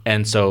 Okay.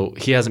 And so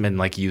he hasn't been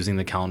like using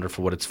the calendar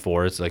for what it's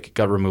for. It's like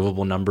got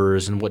removable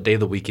numbers and what day of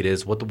the week it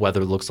is, what the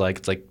weather looks like.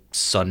 It's like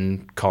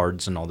sun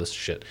cards and all this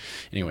shit.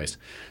 Anyways,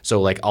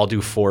 so like I'll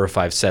do 4 or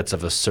 5 sets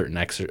of a certain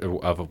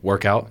of a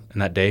workout in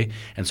that day.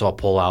 And so I'll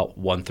pull out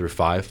 1 through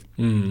 5.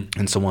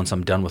 And so once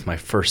I'm done with my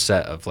first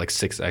set of like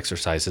 6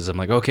 exercises, I'm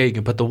like, okay, you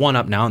can put the 1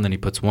 up now. And then he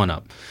puts 1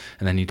 up,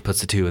 and then he puts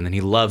the 2, and then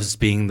he loves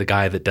being the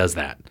guy that does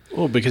that.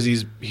 Well, because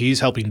he's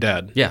helping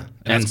dad. Yeah.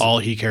 And that's all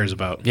he cares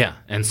about. Yeah.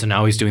 And so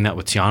now he's doing that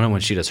with Tiana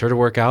when she does her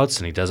workouts,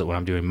 and he does it when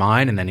I'm doing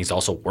mine. And then he's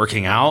also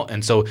working out.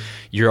 And so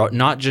you're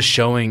not just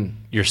showing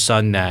your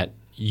son that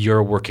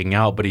you're working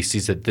out, but he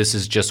sees that this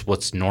is just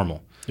what's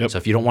normal. Yep. So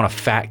if you don't want a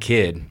fat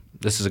kid,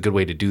 this is a good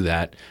way to do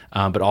that.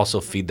 But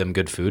also feed them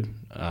good food.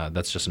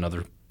 That's just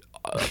another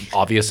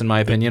obvious in my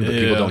opinion, but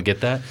people don't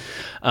get that.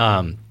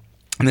 And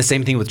the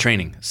same thing with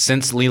training.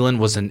 Since Leland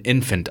was an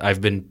infant, I've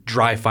been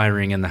dry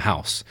firing in the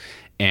house.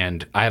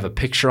 And I have a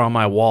picture on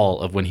my wall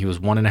of when he was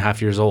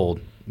 1.5 years old,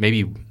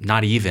 maybe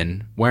not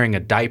even, wearing a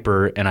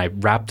diaper, and I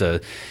wrapped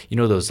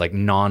those like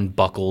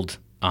non-buckled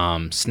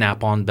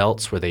snap-on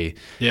belts where they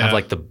have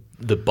like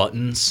the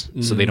buttons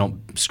so they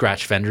don't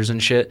scratch fenders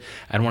and shit.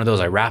 I had one of those.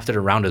 I wrapped it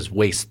around his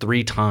waist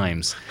 3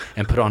 times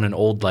and put on an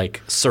old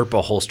like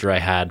Serpa holster I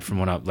had from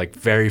when I like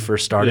very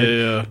first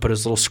started. Put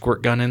his little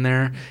squirt gun in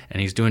there,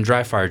 and he's doing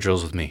dry fire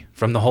drills with me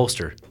from the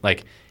holster.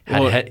 Like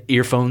had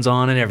earphones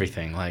on and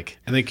everything. Like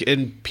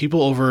and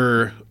people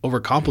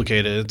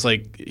overcomplicate it. It's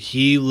like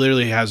he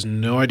literally has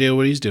no idea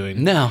what he's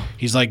doing. No,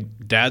 he's like,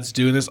 Dad's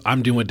doing this.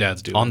 I'm doing what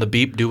Dad's doing. On the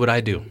beep, do what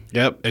I do.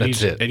 Yep, and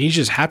he's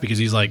just happy because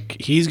he's like,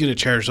 he's gonna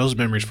cherish those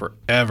memories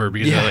forever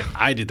because like,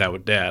 I did that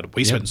with Dad.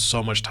 We spent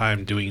so much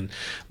time doing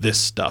this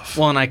stuff.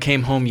 Well, and I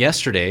came home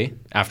yesterday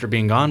after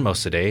being gone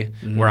most of the day,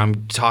 where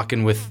I'm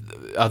talking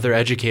with other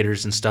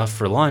educators and stuff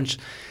for lunch.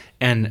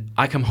 And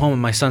I come home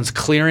and my son's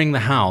clearing the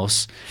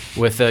house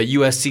with a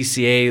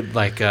USPSA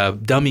like a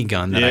dummy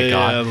gun that I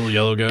got. Yeah, little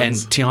yellow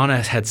guns. And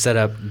Tiana had set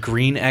up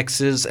green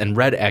X's and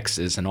red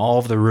X's in all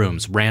of the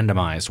rooms,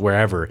 randomized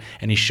wherever.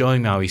 And he's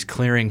showing me how he's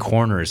clearing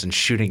corners and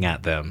shooting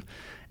at them.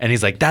 And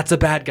he's like, that's a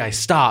bad guy,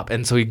 stop.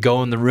 And so he'd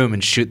go in the room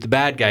and shoot the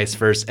bad guys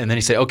first. And then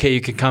he'd say, okay,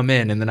 you can come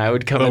in. And then I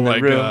would come in the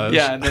room. Gosh.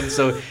 Yeah. And then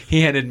so he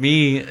handed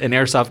me an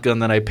airsoft gun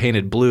that I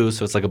painted blue.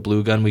 So it's like a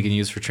blue gun we can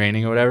use for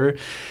training or whatever.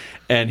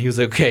 And he was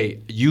like, okay,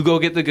 you go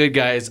get the good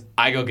guys.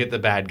 I go get the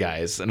bad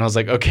guys. And I was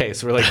like, okay.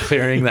 So we're like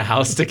clearing the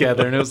house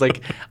together. And it was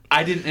like,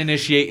 I didn't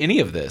initiate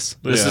any of this.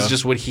 This is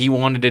just what he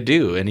wanted to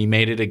do. And he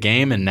made it a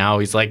game. And now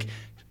he's like,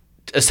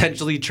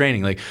 essentially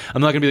training. Like,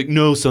 I'm not gonna be like,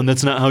 no, son,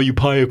 that's not how you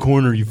pie a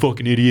corner, you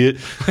fucking idiot.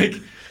 Like,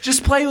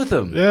 just play with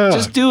him. Yeah.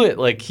 Just do it.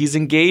 Like, he's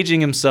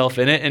engaging himself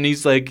in it, and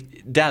he's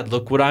like, Dad,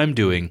 look what I'm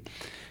doing.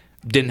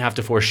 Didn't have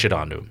to force shit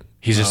onto him.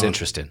 He's just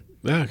interested.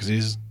 Yeah,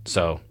 because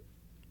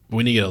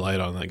we need to get a light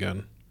on that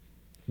gun.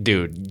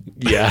 Dude,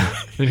 yeah.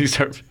 Then you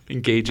start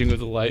engaging with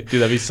the light.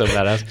 Dude, that'd be so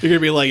badass. You're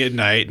gonna be like at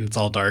night and it's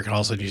all dark, and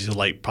all of a sudden you see the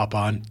light pop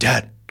on.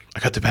 Dad, I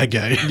got the bad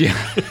guy. Yeah.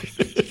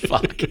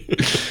 Fuck.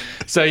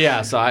 So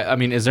I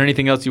mean, is there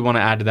anything else you want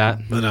to add to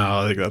that? No,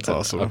 I think that's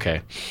awesome.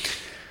 Okay.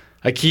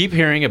 I keep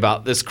hearing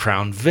about this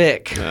Crown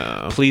Vic.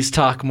 No. Please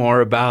talk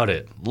more about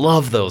it.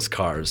 Love those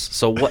cars.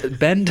 So what?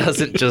 Ben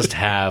doesn't just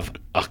have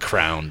a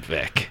Crown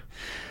Vic.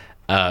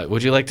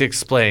 Would you like to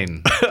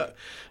explain?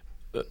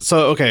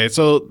 So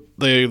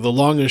the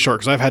long and short,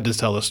 because I've had to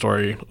tell this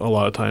story a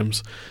lot of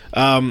times.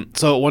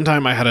 So one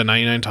time I had a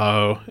 99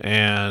 Tahoe,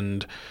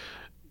 and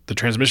the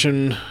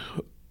transmission,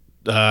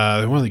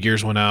 one of the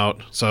gears went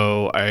out.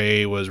 So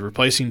I was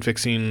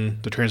fixing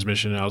the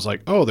transmission, and I was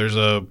like, oh, there's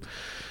a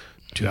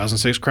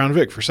 2006 Crown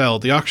Vic for sale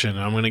at the auction. And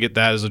I'm going to get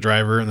that as a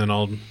driver, and then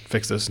I'll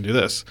fix this and do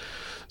this.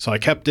 So I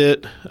kept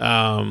it.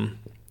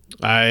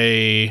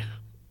 I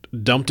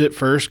dumped it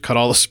first, cut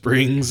all the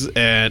springs,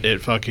 and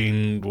it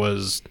fucking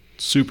was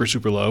super,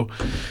 super low.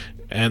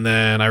 And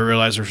then I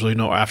realized there's really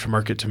no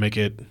aftermarket to make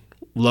it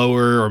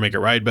lower or make it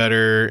ride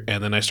better.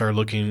 And then I started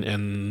looking,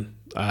 and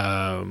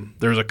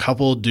there's a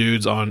couple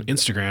dudes on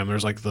Instagram.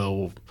 There's like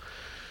the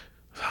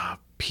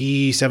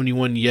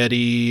P71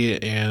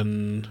 Yeti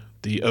and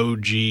the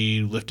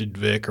OG lifted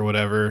Vic or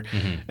whatever.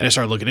 Mm-hmm. And I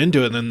started looking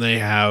into it, and then they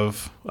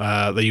have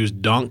they use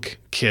donk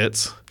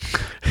kits,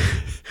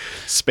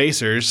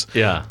 spacers,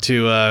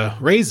 to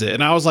raise it.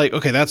 And I was like,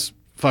 okay, that's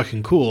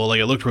fucking cool. Like,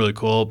 it looked really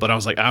cool, but I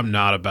was like, I'm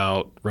not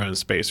about running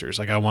spacers.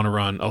 Like, I want to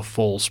run a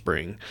full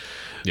spring.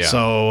 Yeah.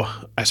 So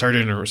I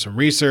started doing some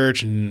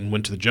research and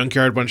went to the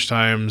junkyard a bunch of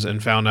times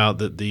and found out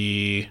that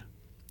the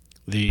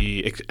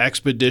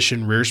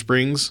Expedition rear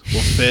springs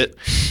will fit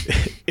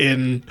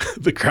in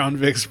the Crown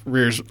Vic's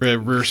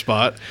rear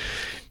spot.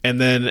 And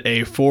then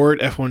a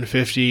Ford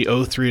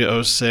F-150 03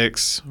 to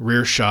 06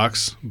 rear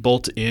shocks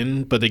bolt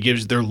in, but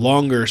they're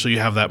longer, so you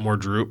have that more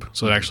droop,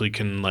 so it actually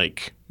can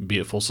like be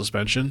at full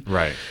suspension.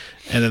 Right.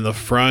 And then the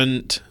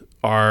front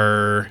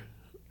are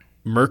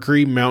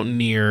Mercury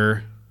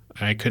Mountaineer.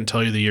 I couldn't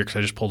tell you the year because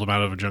I just pulled them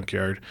out of a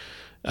junkyard.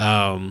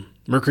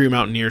 Mercury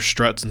Mountaineer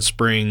struts and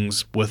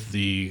springs with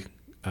the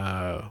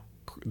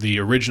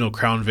original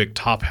Crown Vic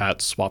top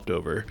hat swapped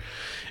over,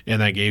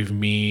 and that gave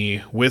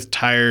me, with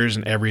tires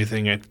and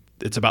everything,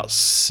 it's about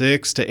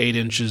 6 to 8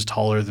 inches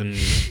taller than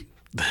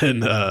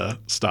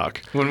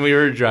stock. When we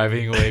were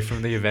driving away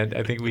from the event,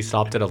 I think we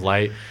stopped at a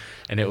light,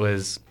 and it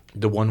was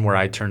the one where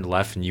I turned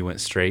left and you went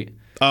straight.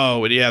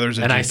 Oh, yeah, there's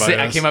a and I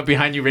came up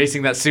behind you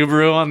racing that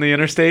Subaru on the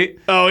interstate.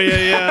 Oh,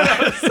 yeah. That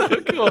was so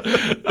cool.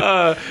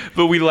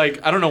 But we I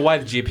don't know why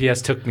the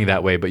GPS took me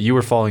that way, but you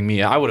were following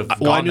me. I would have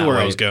gone I knew that where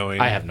way. I was going.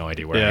 I have no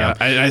idea where I am.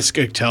 I just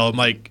could tell. I'm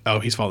like, oh,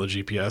 he's following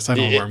the GPS. I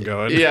know where I'm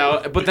going.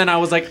 Yeah, but then I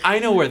was like, I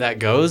know where that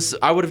goes.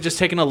 I would have just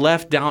taken a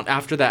left down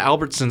after that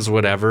Albertsons or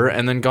whatever,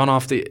 and then gone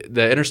off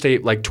the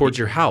interstate like towards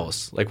your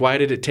house. Like, why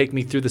did it take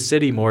me through the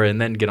city more and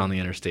then get on the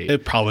interstate?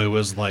 It probably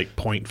was like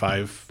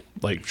 0.5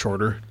 like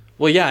shorter.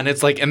 Well, yeah, and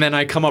it's like, and then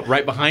I come up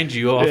right behind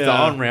you off the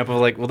on-ramp. I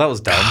was like, well, that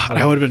was dumb. God,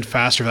 I would have been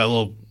faster if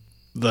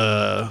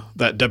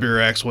that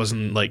WRX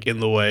wasn't like in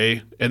the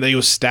way, and then he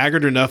was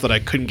staggered enough that I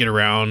couldn't get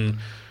around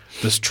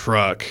this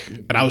truck.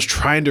 And I was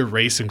trying to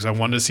race him because I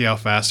wanted to see how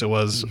fast it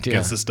was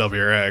against this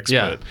WRX.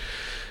 Yeah. But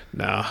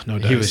no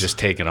dice. He was just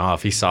taking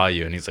off. He saw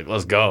you, and he's like,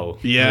 let's go.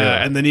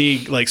 Yeah, and then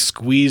he like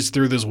squeezed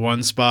through this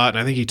one spot, and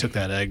I think he took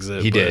that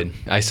exit. He did.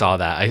 I saw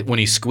that. When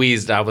he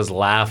squeezed, I was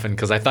laughing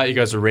because I thought you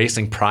guys were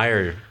racing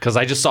prior because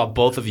I just saw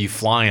both of you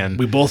flying.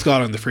 We both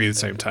got on the free at the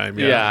same time.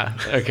 Yeah.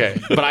 Okay.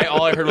 But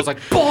all I heard was like,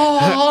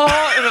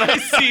 bah! And then I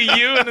see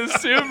you in a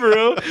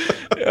Subaru.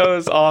 It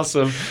was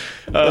awesome.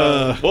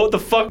 What the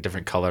fuck?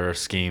 Different color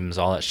schemes,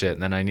 all that shit.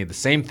 And then I need the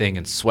same thing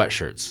in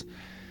sweatshirts.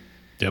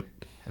 Yep.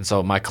 And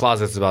so my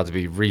closet's about to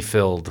be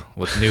refilled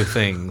with new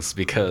things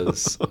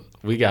because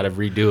we got to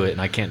redo it. And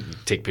I can't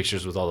take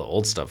pictures with all the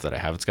old stuff that I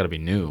have. It's got to be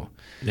new.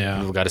 Yeah.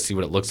 People got to see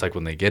what it looks like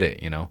when they get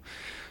it,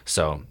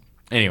 So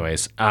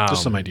anyways.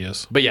 Just some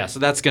ideas. But yeah, so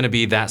that's going to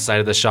be that side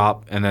of the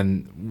shop. And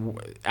then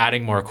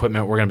adding more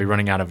equipment, we're going to be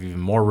running out of even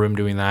more room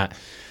doing that.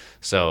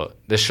 So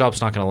this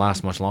shop's not going to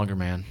last much longer,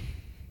 man.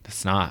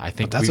 It's not. I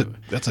think that's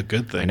a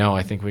good thing. I know.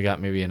 I think we got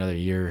maybe another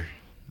year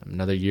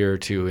or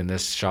two in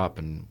this shop.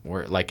 And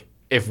we're like,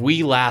 if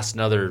we last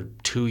another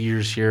 2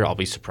 years here, I'll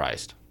be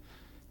surprised.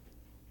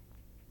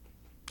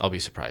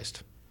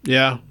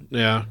 Yeah,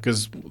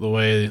 because the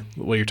way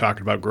you're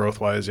talking about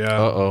growth-wise,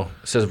 yeah. Uh-oh.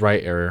 It says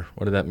right error.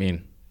 What did that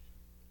mean?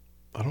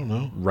 I don't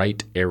know.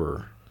 Right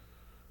error.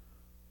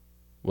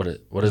 What is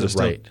it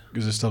right?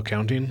 Is it still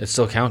counting? It's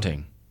still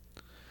counting.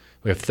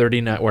 We have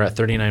 39. We're at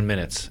 39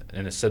 minutes,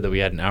 and it said that we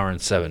had 1 hour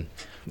and 7.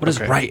 What is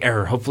right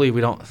error? Hopefully we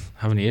don't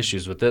have any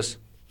issues with this.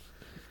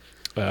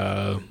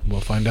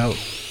 We'll find out.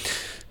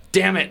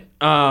 Damn it.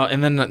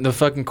 And then the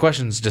fucking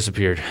questions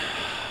disappeared.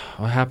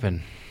 What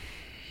happened?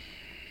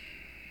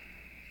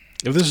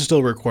 If this is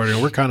still recording,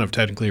 we're kind of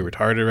technically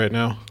retarded right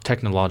now.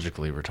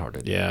 Technologically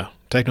retarded. Yeah,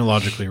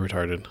 technologically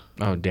retarded.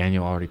 Oh,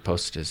 Daniel already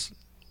posted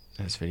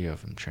his video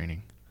of him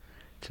training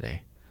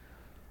today.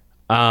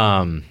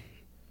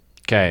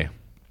 Okay.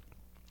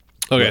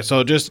 Okay,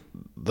 so just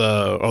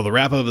the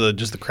wrap up of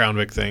the Crown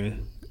Vic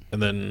thing,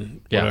 and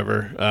then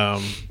whatever.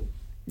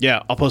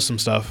 I'll post some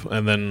stuff,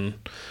 and then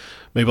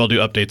maybe I'll do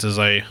updates as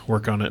I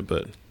work on it.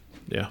 But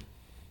yeah,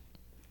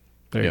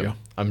 there you go.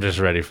 I'm just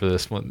ready for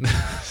this one.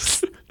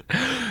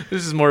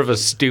 This is more of a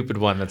stupid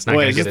one. That's not.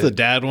 Wait, is this the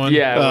dad one?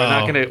 Yeah,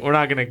 we're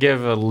not gonna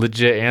give a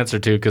legit answer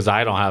to because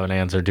I don't have an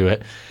answer to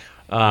it.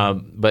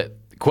 But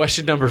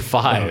question number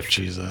 5. Oh,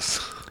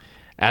 Jesus.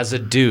 As a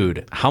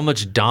dude, how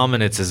much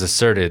dominance is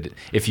asserted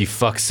if you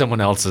fuck someone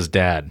else's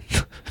dad?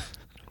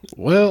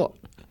 Well,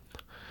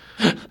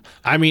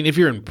 I mean, if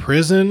you're in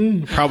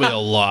prison, probably a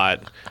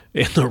lot.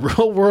 In the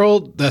real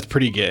world, that's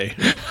pretty gay.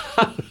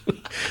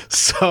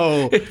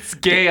 So it's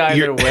gay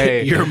either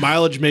way. Your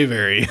mileage may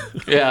vary.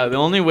 Yeah, the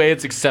only way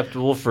it's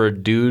acceptable for a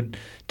dude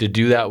to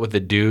do that with a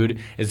dude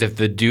is if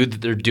the dude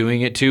that they're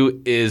doing it to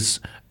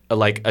is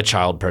like a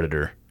child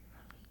predator.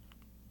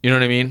 You know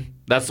what I mean?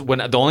 That's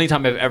the only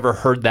time I've ever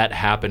heard that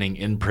happening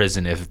in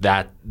prison. If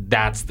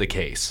that's the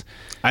case,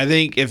 I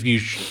think if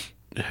you,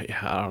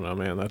 I don't know,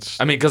 man.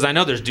 Because I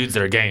know there's dudes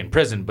that are gay in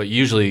prison, but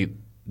usually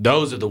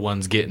those are the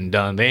ones getting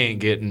done. They ain't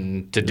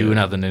getting to do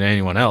nothing to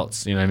anyone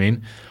else. You know what I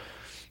mean?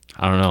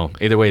 I don't know.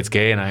 Either way, it's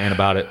gay, and I ain't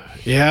about it.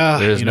 Yeah,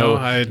 there's you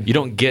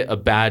don't get a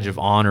badge of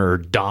honor or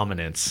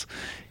dominance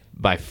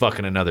by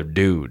fucking another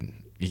dude.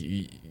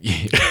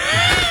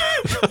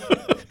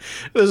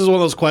 This is one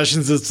of those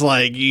questions that's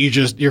like,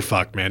 you're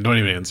fucked, man. Don't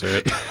even answer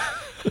it.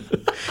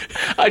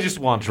 I just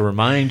want to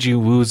remind you,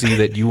 Woozy,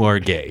 that you are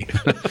gay.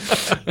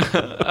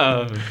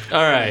 All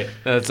right.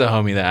 That's a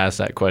homie that asked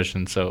that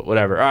question, so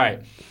whatever. All right.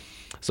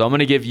 So I'm going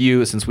to give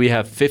you, since we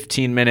have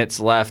 15 minutes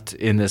left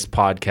in this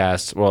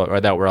podcast,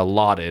 or that we're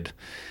allotted,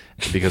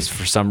 because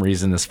for some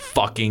reason this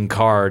fucking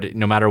card,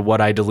 no matter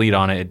what I delete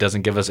on it, it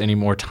doesn't give us any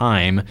more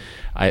time.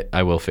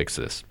 I will fix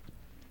this.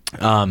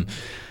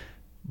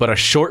 But a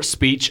short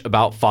speech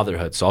about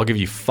fatherhood. So I'll give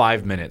you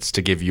 5 minutes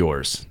to give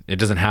yours. It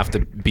doesn't have to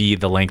be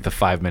the length of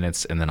 5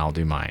 minutes, and then I'll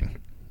do mine.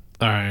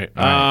 All right.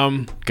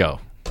 Go.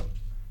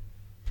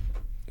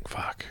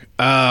 Fuck.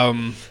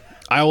 I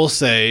will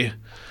say,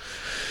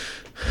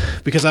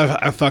 because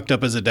I've fucked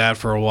up as a dad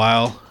for a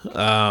while,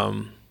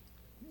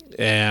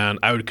 and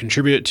I would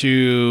contribute it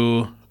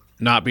to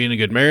not being a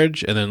good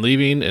marriage and then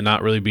leaving and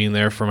not really being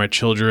there for my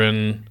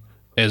children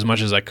as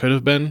much as I could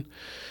have been.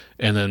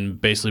 And then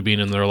basically being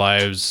in their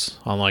lives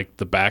on like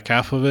the back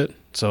half of it.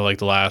 So like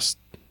the last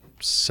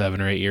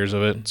 7 or 8 years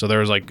of it. So there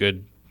was like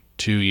good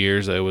 2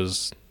 years that it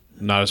was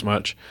not as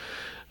much.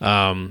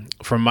 From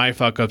my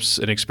fuck ups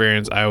and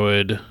experience, I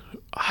would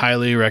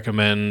highly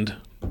recommend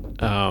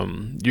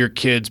your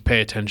kids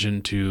pay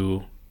attention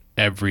to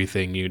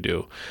everything you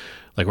do.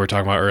 Like we were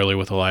talking about earlier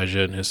with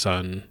Elijah and his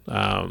son.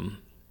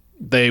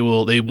 They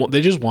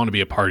just want to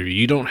be a part of you.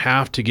 You don't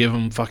have to give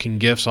them fucking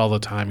gifts all the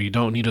time. You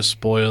don't need to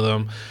spoil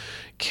them.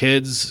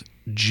 Kids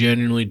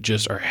genuinely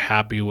just are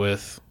happy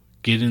with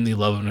getting the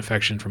love and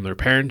affection from their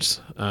parents.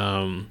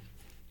 And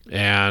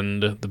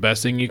the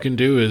best thing you can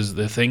do is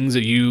the things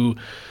that you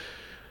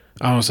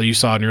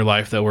saw in your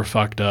life that were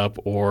fucked up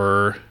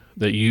or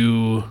that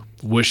you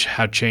wish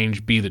had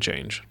changed, be the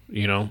change.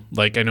 You know,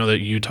 like I know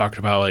that you talked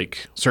about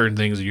like certain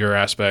things, your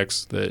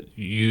aspects that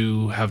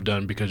you have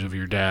done because of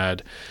your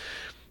dad.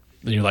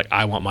 And you're like,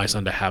 I want my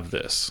son to have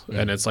this. Mm-hmm.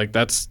 And it's like,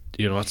 that's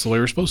the way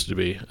we're supposed to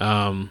be.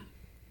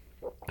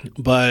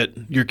 But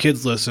your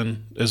kids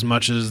listen as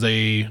much as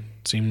they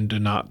seem to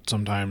not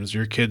sometimes.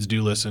 Your kids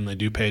do listen. They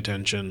do pay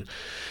attention.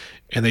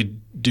 And they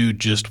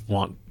just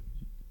want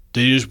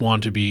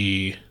to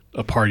be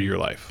a part of your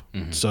life.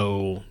 Mm-hmm.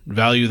 So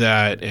value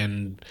that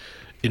and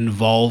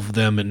involve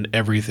them in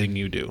everything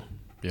you do.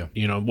 Yeah.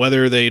 You know,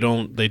 whether they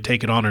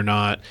take it on or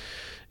not,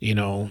 you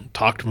know,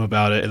 talk to them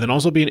about it. And then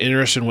also being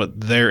interested in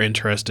what they're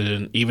interested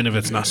in, even if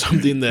it's not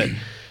something that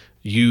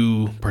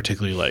you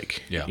particularly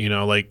like. Yeah. You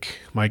know, like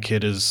my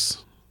kids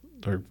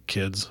are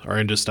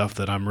into stuff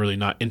that I'm really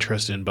not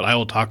interested in, but I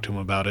will talk to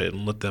them about it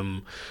and let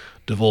them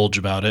divulge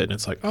about it. And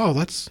it's like, oh,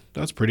 that's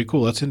pretty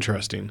cool. That's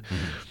interesting.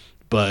 Mm-hmm.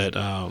 But,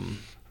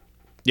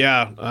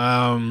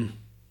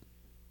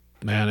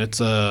 man, it's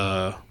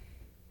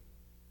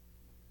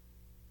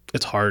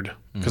hard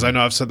because I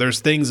know I've said there's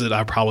things that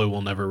I probably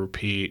will never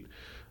repeat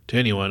to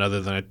anyone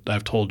other than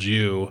I've told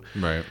you.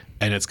 Right.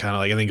 And it's kind of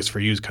like, I think it's for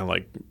you, it's kind of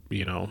like,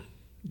 you know,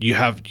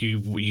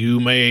 you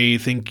may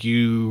think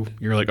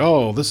you're like,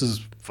 oh, this is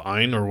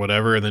fine or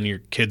whatever, and then your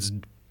kids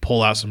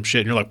pull out some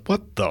shit and you're like,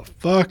 what the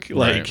fuck?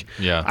 Like,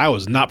 Yeah. I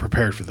was not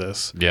prepared for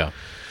this. Yeah.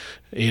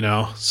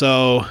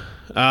 So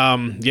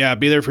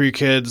be there for your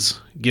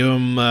kids. Give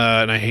them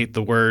and I hate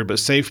the word, but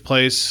safe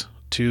place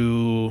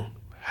to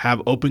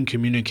have open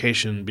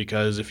communication,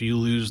 because if you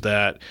lose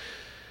that,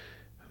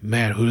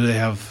 man, who do they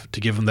have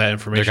to give them that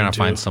information? They're going to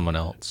find someone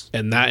else.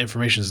 And that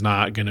information is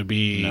not going to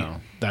be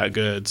that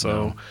good.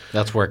 So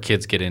that's where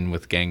kids get in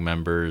with gang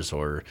members,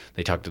 or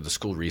they talk to the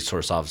school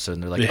resource officer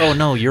and they're like, oh,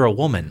 no, you're a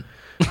woman.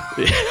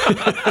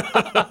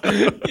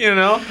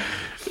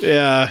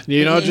 Yeah,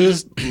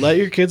 just let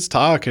your kids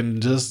talk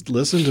and just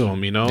listen to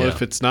them,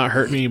 If it's not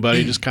hurting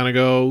anybody, just kind of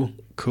go,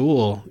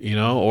 cool,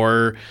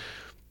 or...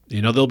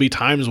 there'll be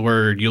times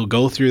where you'll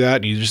go through that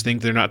and you just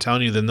think they're not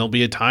telling you. Then there'll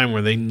be a time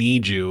where they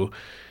need you,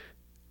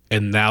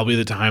 and that'll be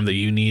the time that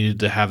you needed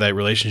to have that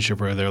relationship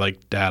where they're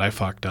like, Dad, I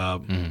fucked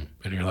up. And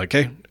you're like,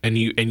 hey, and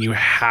you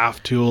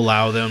have to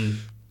allow them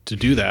to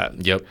do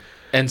that. Yep.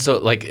 And so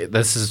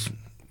this is,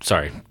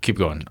 sorry, keep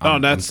going.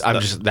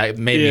 That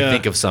made me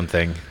think of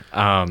something.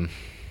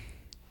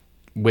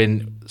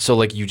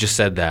 You just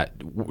said that,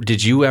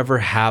 did you ever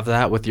have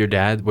that with your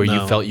dad where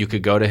you felt you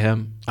could go to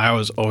him? I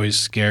was always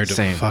scared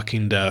to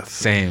fucking death.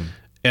 Same.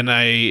 And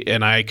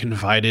I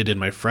confided in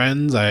my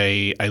friends.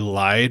 I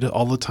lied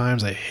all the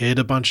times. I hid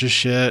a bunch of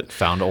shit.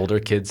 Found older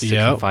kids to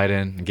confide in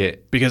and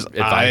get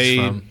advice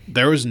from.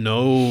 There was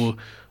no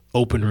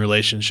open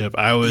relationship.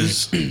 I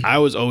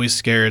was always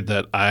scared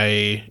that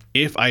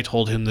if I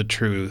told him the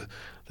truth,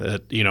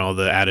 that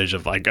the adage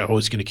of like, oh,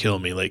 he's gonna kill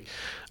me. Like,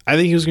 I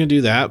think he was gonna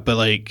do that, but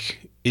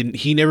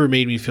he never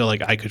made me feel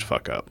like I could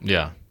fuck up.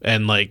 Yeah.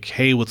 And like,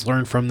 hey, let's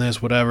learn from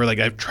this, whatever. Like,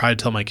 I've tried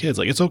to tell my kids,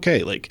 like, it's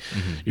okay. Like,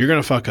 you're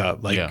going to fuck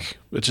up. Like,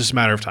 it's just a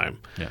matter of time.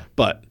 Yeah.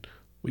 But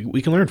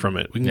we can learn from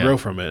it. We can grow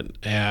from it.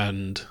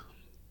 And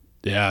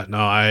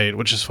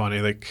which is funny.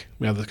 Like,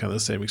 we have this kind of the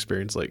same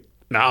experience. Like,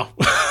 no,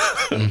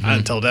 I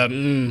didn't tell Dad.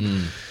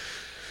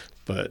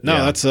 But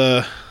no, that's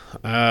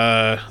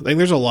I think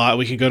there's a lot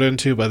we can go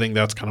into, but I think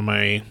that's kind of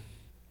my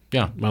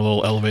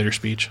little elevator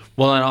speech.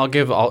 Well, and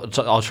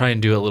I'll try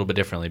and do it a little bit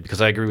differently, because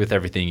I agree with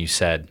everything you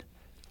said.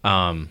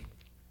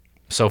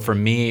 So for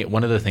me,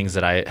 one of the things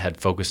that I had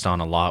focused on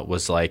a lot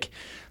was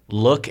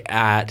look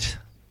at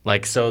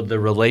the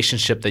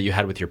relationship that you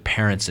had with your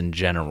parents in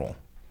general,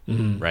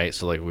 right?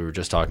 So we were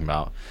just talking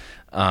about,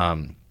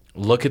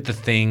 look at the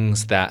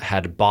things that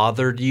had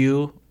bothered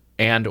you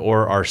and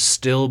or are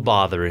still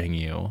bothering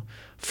you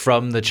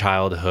from the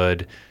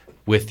childhood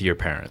with your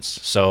parents.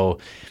 So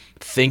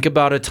think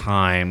about a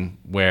time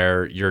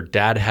where your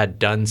dad had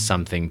done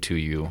something to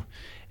you,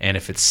 and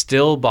if it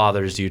still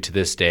bothers you to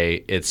this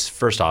day, it's,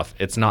 first off,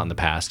 it's not in the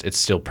past. It's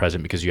still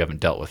present because you haven't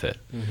dealt with it.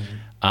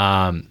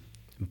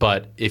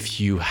 But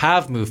if you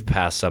have moved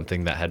past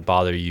something that had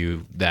bothered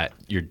you that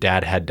your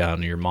dad had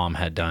done or your mom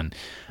had done,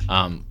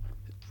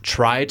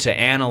 try to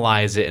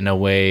analyze it in a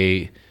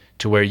way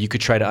to where you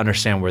could try to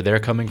understand where they're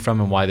coming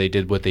from and why they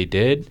did what they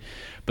did,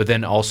 but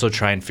then also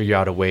try and figure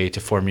out a way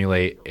to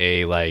formulate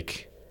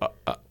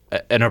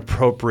an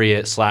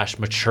appropriate /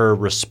 mature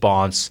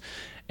response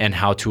and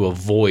how to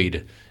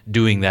avoid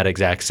doing that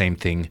exact same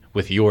thing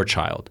with your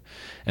child.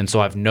 And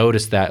so I've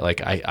noticed that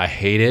I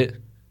hate it.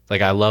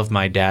 I love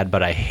my dad,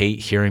 but I hate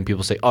hearing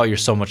people say, oh, you're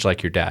so much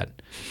like your dad.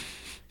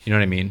 You know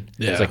what I mean?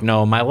 Yeah. It's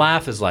no, my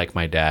laugh is like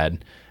my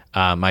dad.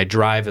 My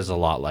drive is a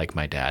lot like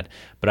my dad,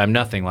 but I'm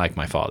nothing like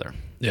my father.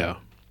 Yeah.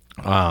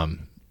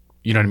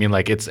 You know what I mean?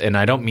 And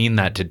I don't mean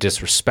that to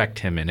disrespect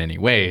him in any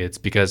way. It's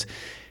because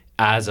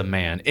as a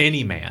man,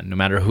 any man, no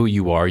matter who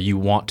you are, you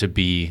want to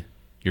be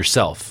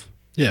yourself.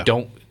 Yeah.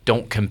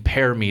 Don't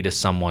compare me to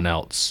someone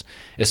else,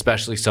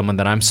 especially someone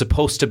that I'm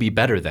supposed to be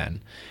better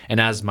than. And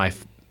as my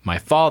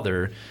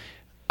father,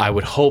 I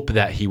would hope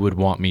that he would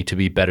want me to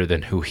be better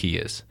than who he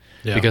is.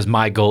 Yeah. Because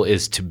my goal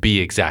is to be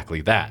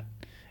exactly that.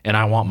 And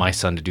I want my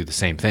son to do the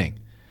same thing.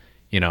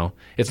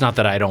 It's not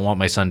that I don't want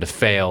my son to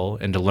fail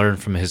and to learn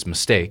from his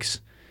mistakes,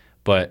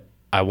 but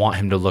I want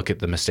him to look at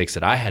the mistakes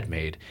that I had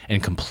made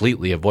and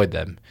completely avoid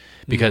them,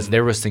 because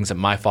there was things that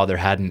my father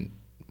hadn't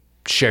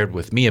shared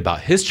with me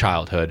about his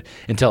childhood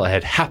until it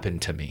had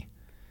happened to me.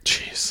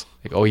 Jeez.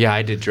 Oh yeah,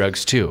 I did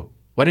drugs too.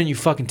 Why didn't you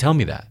fucking tell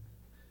me that?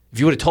 If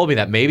you would have told me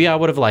that, maybe I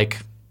would have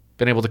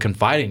been able to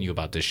confide in you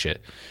about this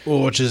shit.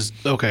 Well, which is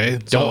okay.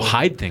 Don't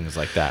hide things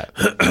like that.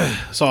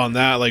 So on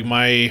that,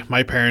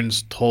 my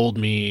parents told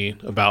me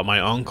about my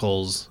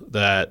uncles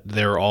that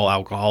they were all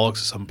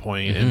alcoholics at some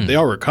point, and they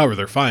all recover.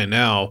 They're fine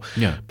now.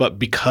 Yeah. But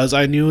because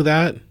I knew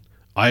that,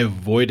 I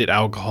avoided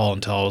alcohol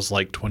until I was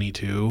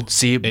 22.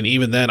 See, and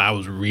even then, I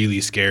was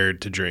really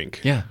scared to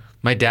drink. Yeah.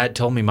 My dad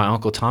told me my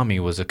Uncle Tommy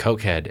was a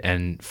cokehead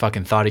and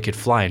fucking thought he could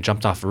fly and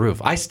jumped off a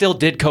roof. I still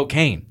did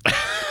cocaine.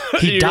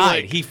 He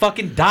died. He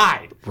fucking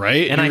died.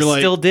 Right? And I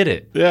still did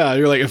it. Yeah.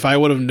 You're if I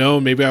would have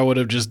known, maybe I would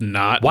have just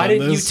not Why done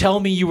didn't this. you tell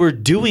me you were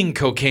doing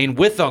cocaine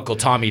with Uncle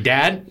Tommy,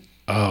 Dad?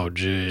 Oh,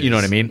 geez. You know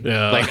what I mean?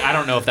 Yeah. Like, I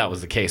don't know if that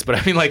was the case, but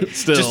I mean, like,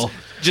 Still.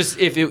 just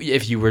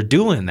if you were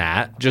doing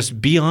that,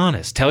 just be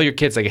honest. Tell your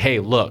kids, like, hey,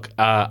 look,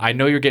 I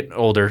know you're getting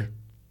older.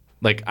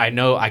 Like, I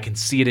know I can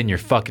see it in your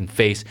fucking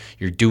face.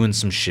 You're doing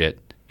some shit.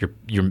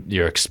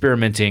 You're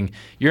experimenting.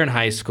 You're in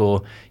high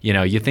school. You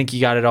know, you think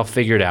you got it all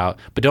figured out,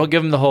 but don't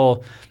give them the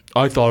whole,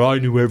 I thought I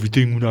knew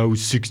everything when I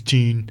was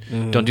 16.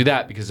 Don't do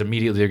that, because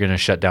immediately they're going to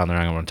shut down. They're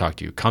not going to want to talk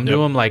to you. Come to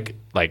them like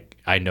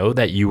I know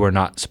that you are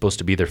not supposed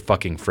to be their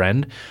fucking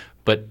friend,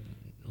 but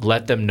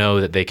let them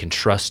know that they can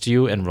trust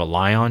you and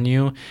rely on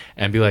you,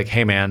 and be like,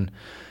 hey man,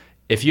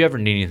 if you ever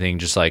need anything,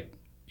 just like,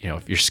 you know,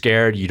 if you're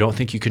scared, you don't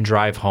think you can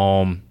drive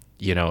home,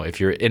 you know, if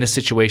you're in a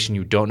situation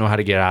you don't know how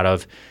to get out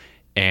of,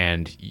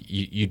 and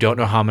you don't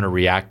know how I'm going to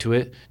react to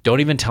it, don't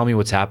even tell me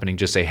what's happening.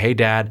 Just say, hey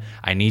dad,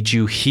 I need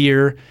you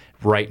here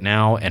right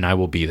now, and I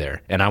will be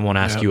there, and I won't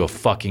ask you a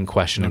fucking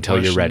question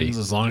until you're ready.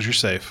 As long as you're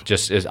safe.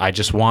 I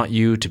just want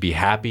you to be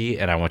happy,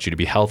 and I want you to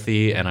be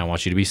healthy, and I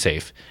want you to be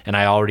safe. And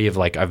I already have,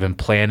 like, I've been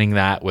planning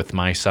that with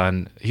my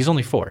son. He's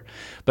only 4,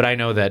 but I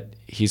know that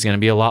he's going to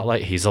be a lot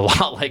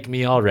like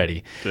me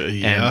already.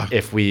 And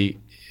if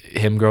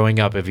him growing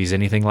up, if he's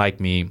anything like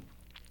me,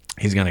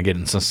 he's going to get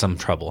into some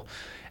trouble,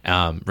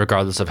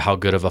 regardless of how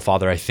good of a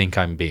father I think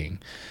I'm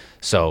being.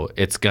 So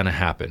it's going to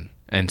happen.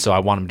 And so I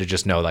want him to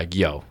just know, like,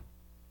 yo,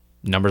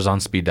 numbers on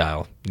speed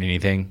dial. Need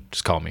anything?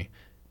 Just call me.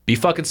 Be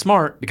fucking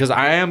smart, because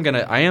I am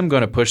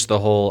gonna push the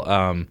whole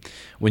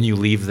when you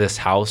leave this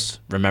house,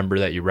 remember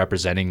that you're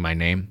representing my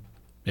name.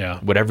 Yeah.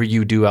 Whatever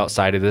you do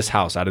outside of this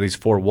house, out of these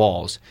 4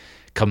 walls,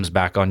 comes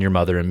back on your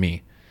mother and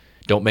me.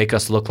 Don't make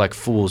us look like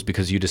fools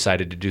because you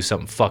decided to do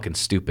something fucking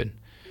stupid.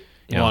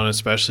 Well, and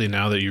especially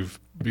now that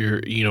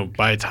you're you know,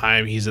 by the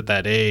time he's at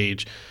that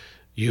age,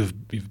 you've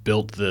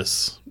built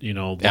this, you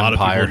know, a lot of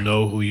people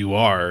know who you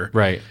are.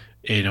 Right.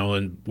 You know,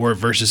 and where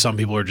versus some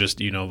people are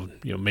just, you know,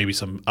 maybe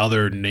some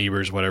other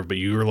neighbors, whatever, but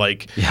you're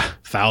like,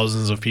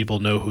 thousands of people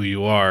know who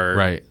you are.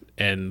 Right.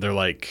 And they're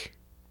like,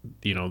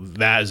 you know,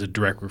 that is a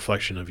direct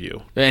reflection of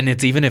you. And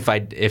it's even if I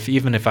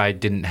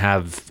didn't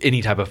have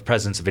any type of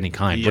presence of any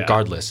kind,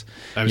 regardless.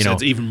 I mean,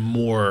 it's even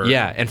more.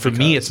 Yeah. And for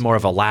me, it's more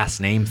of a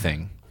last name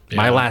thing. Yeah.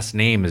 My last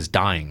name is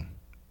dying.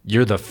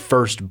 You're the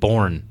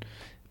firstborn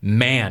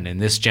man in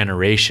this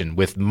generation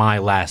with my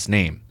last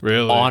name.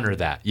 Really? Honor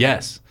that.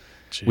 Yes.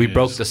 Jeez. We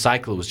broke the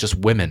cycle. It was just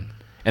women,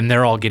 and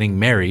they're all getting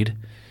married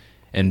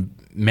and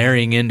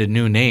marrying into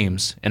new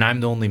names, and I'm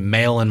the only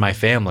male in my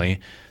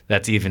family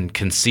that's even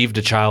conceived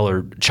a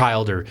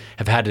child or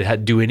have had to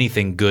do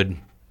anything good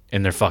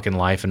in their fucking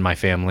life in my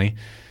family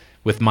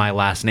with my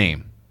last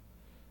name.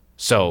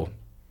 So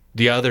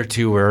the other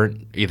 2 are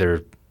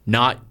either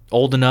not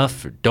old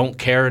enough, or don't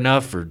care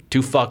enough, or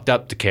too fucked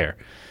up to care.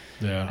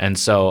 Yeah. And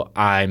so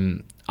I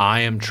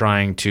am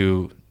trying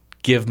to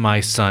give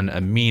my son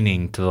a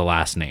meaning to the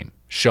last name.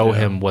 Show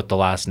him what the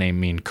last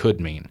name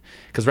could mean.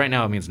 Because right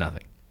now it means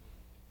nothing.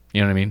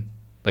 You know what I mean?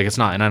 Like, it's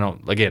not, and I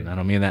don't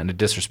mean that in a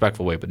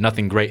disrespectful way, but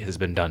nothing great has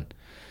been done.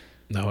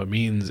 No, it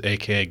means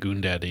AKA Goon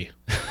Daddy.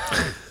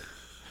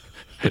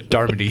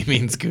 Darmody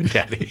means Goon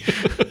Daddy.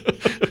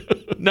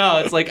 No,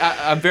 it's like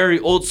I'm very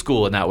old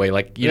school in that way.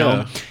 Like, you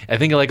know, I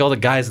think of like all the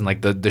guys in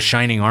like the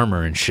shining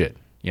armor and shit.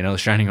 You know, the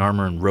shining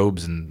armor and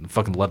robes and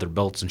fucking leather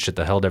belts and shit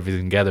that held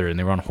everything together, and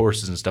they were on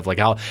horses and stuff. Like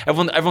how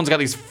everyone's got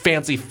these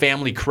fancy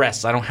family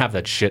crests. I don't have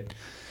that shit.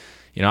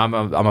 You know, I'm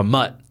a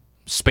mutt,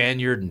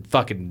 Spaniard and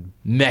fucking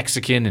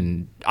Mexican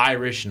and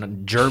Irish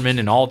and German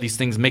and all these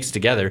things mixed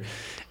together,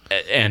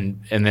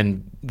 and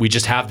then we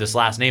just have this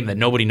last name that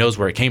nobody knows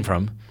where it came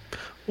from.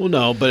 Well,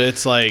 no, but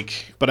it's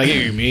like, but I get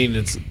what you mean.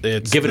 It's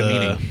give it a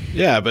meaning.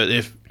 Yeah, but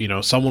if you know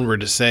someone were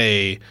to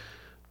say,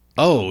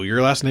 oh,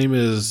 your last name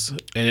is,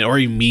 and it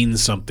already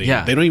means something.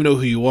 Yeah. They don't even know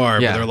who you are,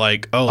 but they're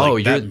like,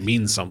 that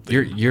means something.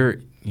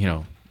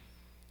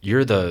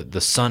 You're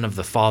the son of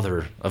the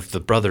father of the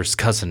brother's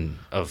cousin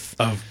of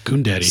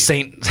Goon Daddy.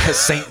 Saint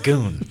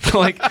Goon.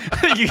 Like,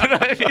 you know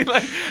what I mean?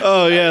 Like,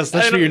 oh yes,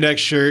 that's for your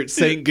next shirt,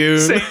 Saint Goon.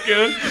 Saint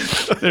Goon.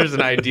 There's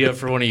an idea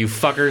for one of you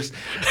fuckers.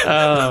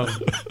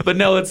 But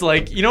no, it's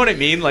like, you know what I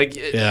mean? Like,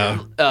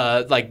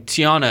 like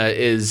Tiana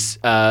is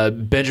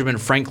Benjamin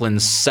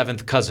Franklin's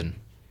 7th cousin.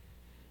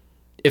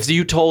 If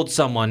you told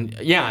someone,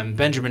 yeah, I'm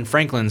Benjamin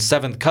Franklin's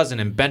 7th cousin,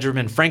 and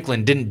Benjamin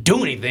Franklin didn't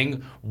do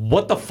anything,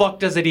 what the fuck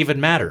does it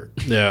even matter?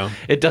 Yeah.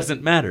 It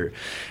doesn't matter.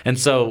 And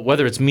so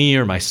whether it's me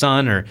or my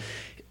son or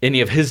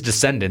any of his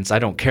descendants, I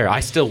don't care. I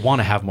still want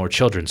to have more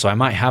children, so I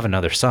might have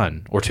another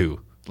son or 2.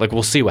 Like,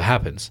 we'll see what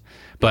happens.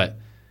 But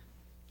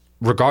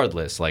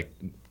regardless, like,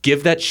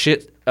 give that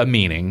shit a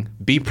meaning.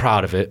 Be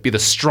proud of it. Be the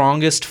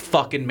strongest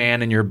fucking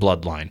man in your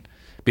bloodline.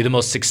 Be the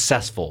most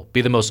successful. Be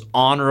the most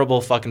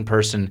honorable fucking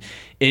person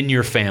in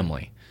your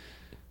family.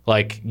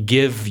 Like,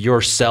 give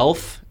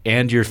yourself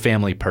and your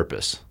family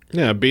purpose.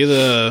 Yeah, be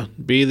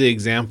the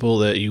example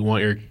that you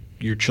want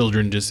your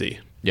children to see.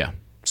 Yeah.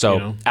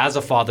 So, as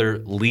a father,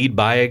 lead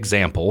by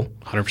example.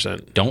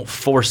 100%. Don't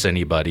force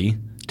anybody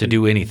to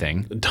do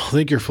anything. Don't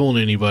think you're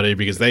fooling anybody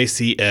because they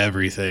see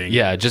everything.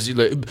 Yeah, just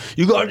like,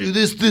 you got to do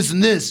this, this,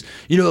 and this.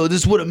 You know,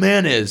 this is what a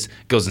man is.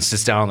 Goes and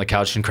sits down on the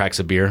couch and cracks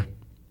a beer.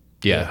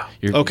 Yeah.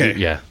 Okay.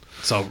 Yeah.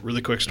 So,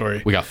 really quick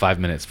story. We got 5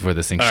 minutes before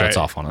this thing shuts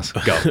off on us.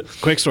 Go.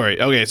 Quick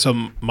story. Okay, so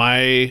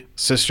my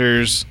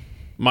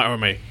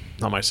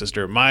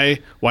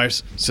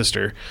wife's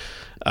sister,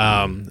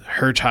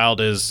 her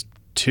child is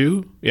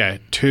 2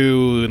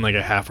 and like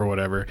a half or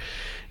whatever.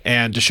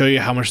 And to show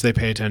you how much they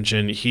pay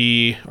attention,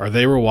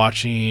 they were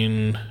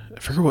watching, I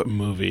forget what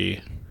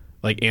movie,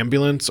 like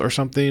Ambulance or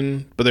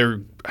something, but I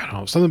don't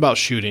know, something about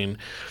shooting.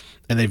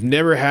 And they've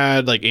never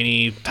had like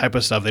any type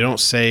of stuff. They don't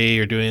say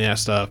or do any of that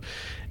stuff.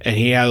 And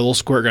he had a little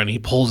squirt gun. He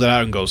pulls it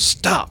out and goes,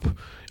 "Stop.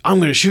 I'm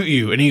going to shoot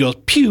you." And he goes,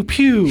 "Pew,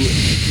 pew."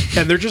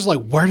 And they're just like,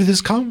 where did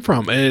this come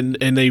from? And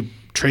they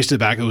traced it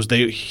back.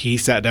 He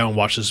sat down and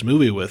watched this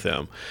movie with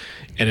him.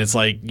 And it's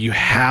like, you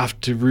have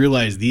to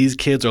realize these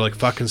kids are like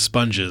fucking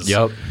sponges.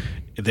 Yep.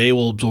 They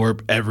will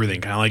absorb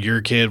everything. Kind of like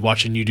your kid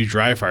watching you do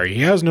dry fire.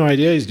 He has no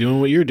idea he's doing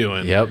what you're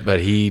doing. Yep, but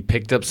he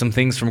picked up some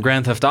things from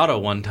Grand Theft Auto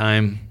one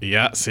time.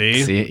 Yeah,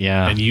 see?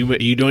 Yeah. And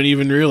you don't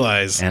even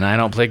realize. And I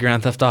don't play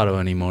Grand Theft Auto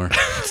anymore.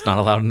 It's not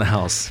allowed in the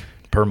house.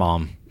 Per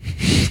mom.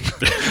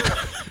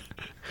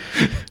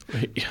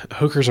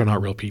 Hookers are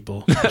not real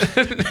people.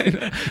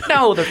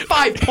 No, they're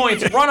 5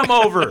 points. Run them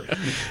over.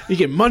 You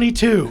get money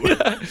too.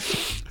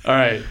 All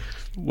right.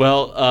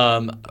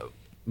 Well,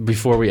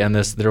 before we end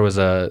this, there was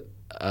a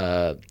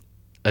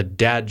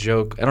dad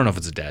joke. I don't know if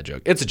it's a dad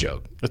joke. It's a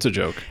joke. It's a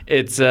joke.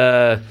 It's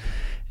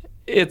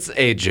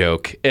a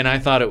joke, and I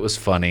thought it was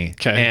funny.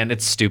 Okay. And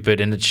it's stupid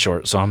and it's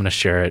short, so I'm going to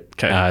share it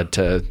Okay.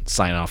 to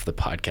sign off the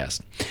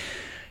podcast.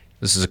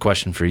 This is a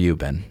question for you,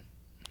 Ben.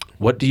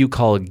 What do you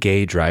call a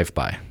gay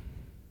drive-by?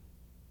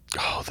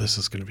 Oh, this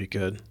is going to be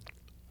good.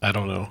 I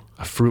don't know.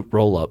 A fruit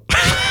roll-up.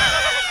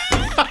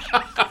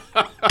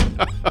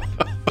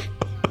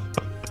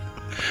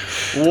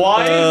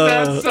 Why is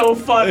that so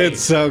funny?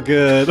 It's so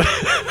good.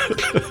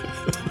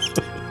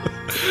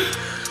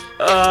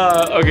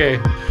 Okay.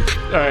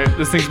 All right.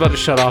 This thing's about to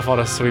shut off on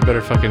us, so we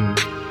better fucking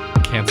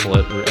cancel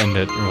it or end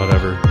it or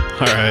whatever.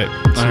 All right.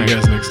 See you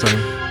guys next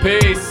time.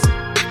 Peace.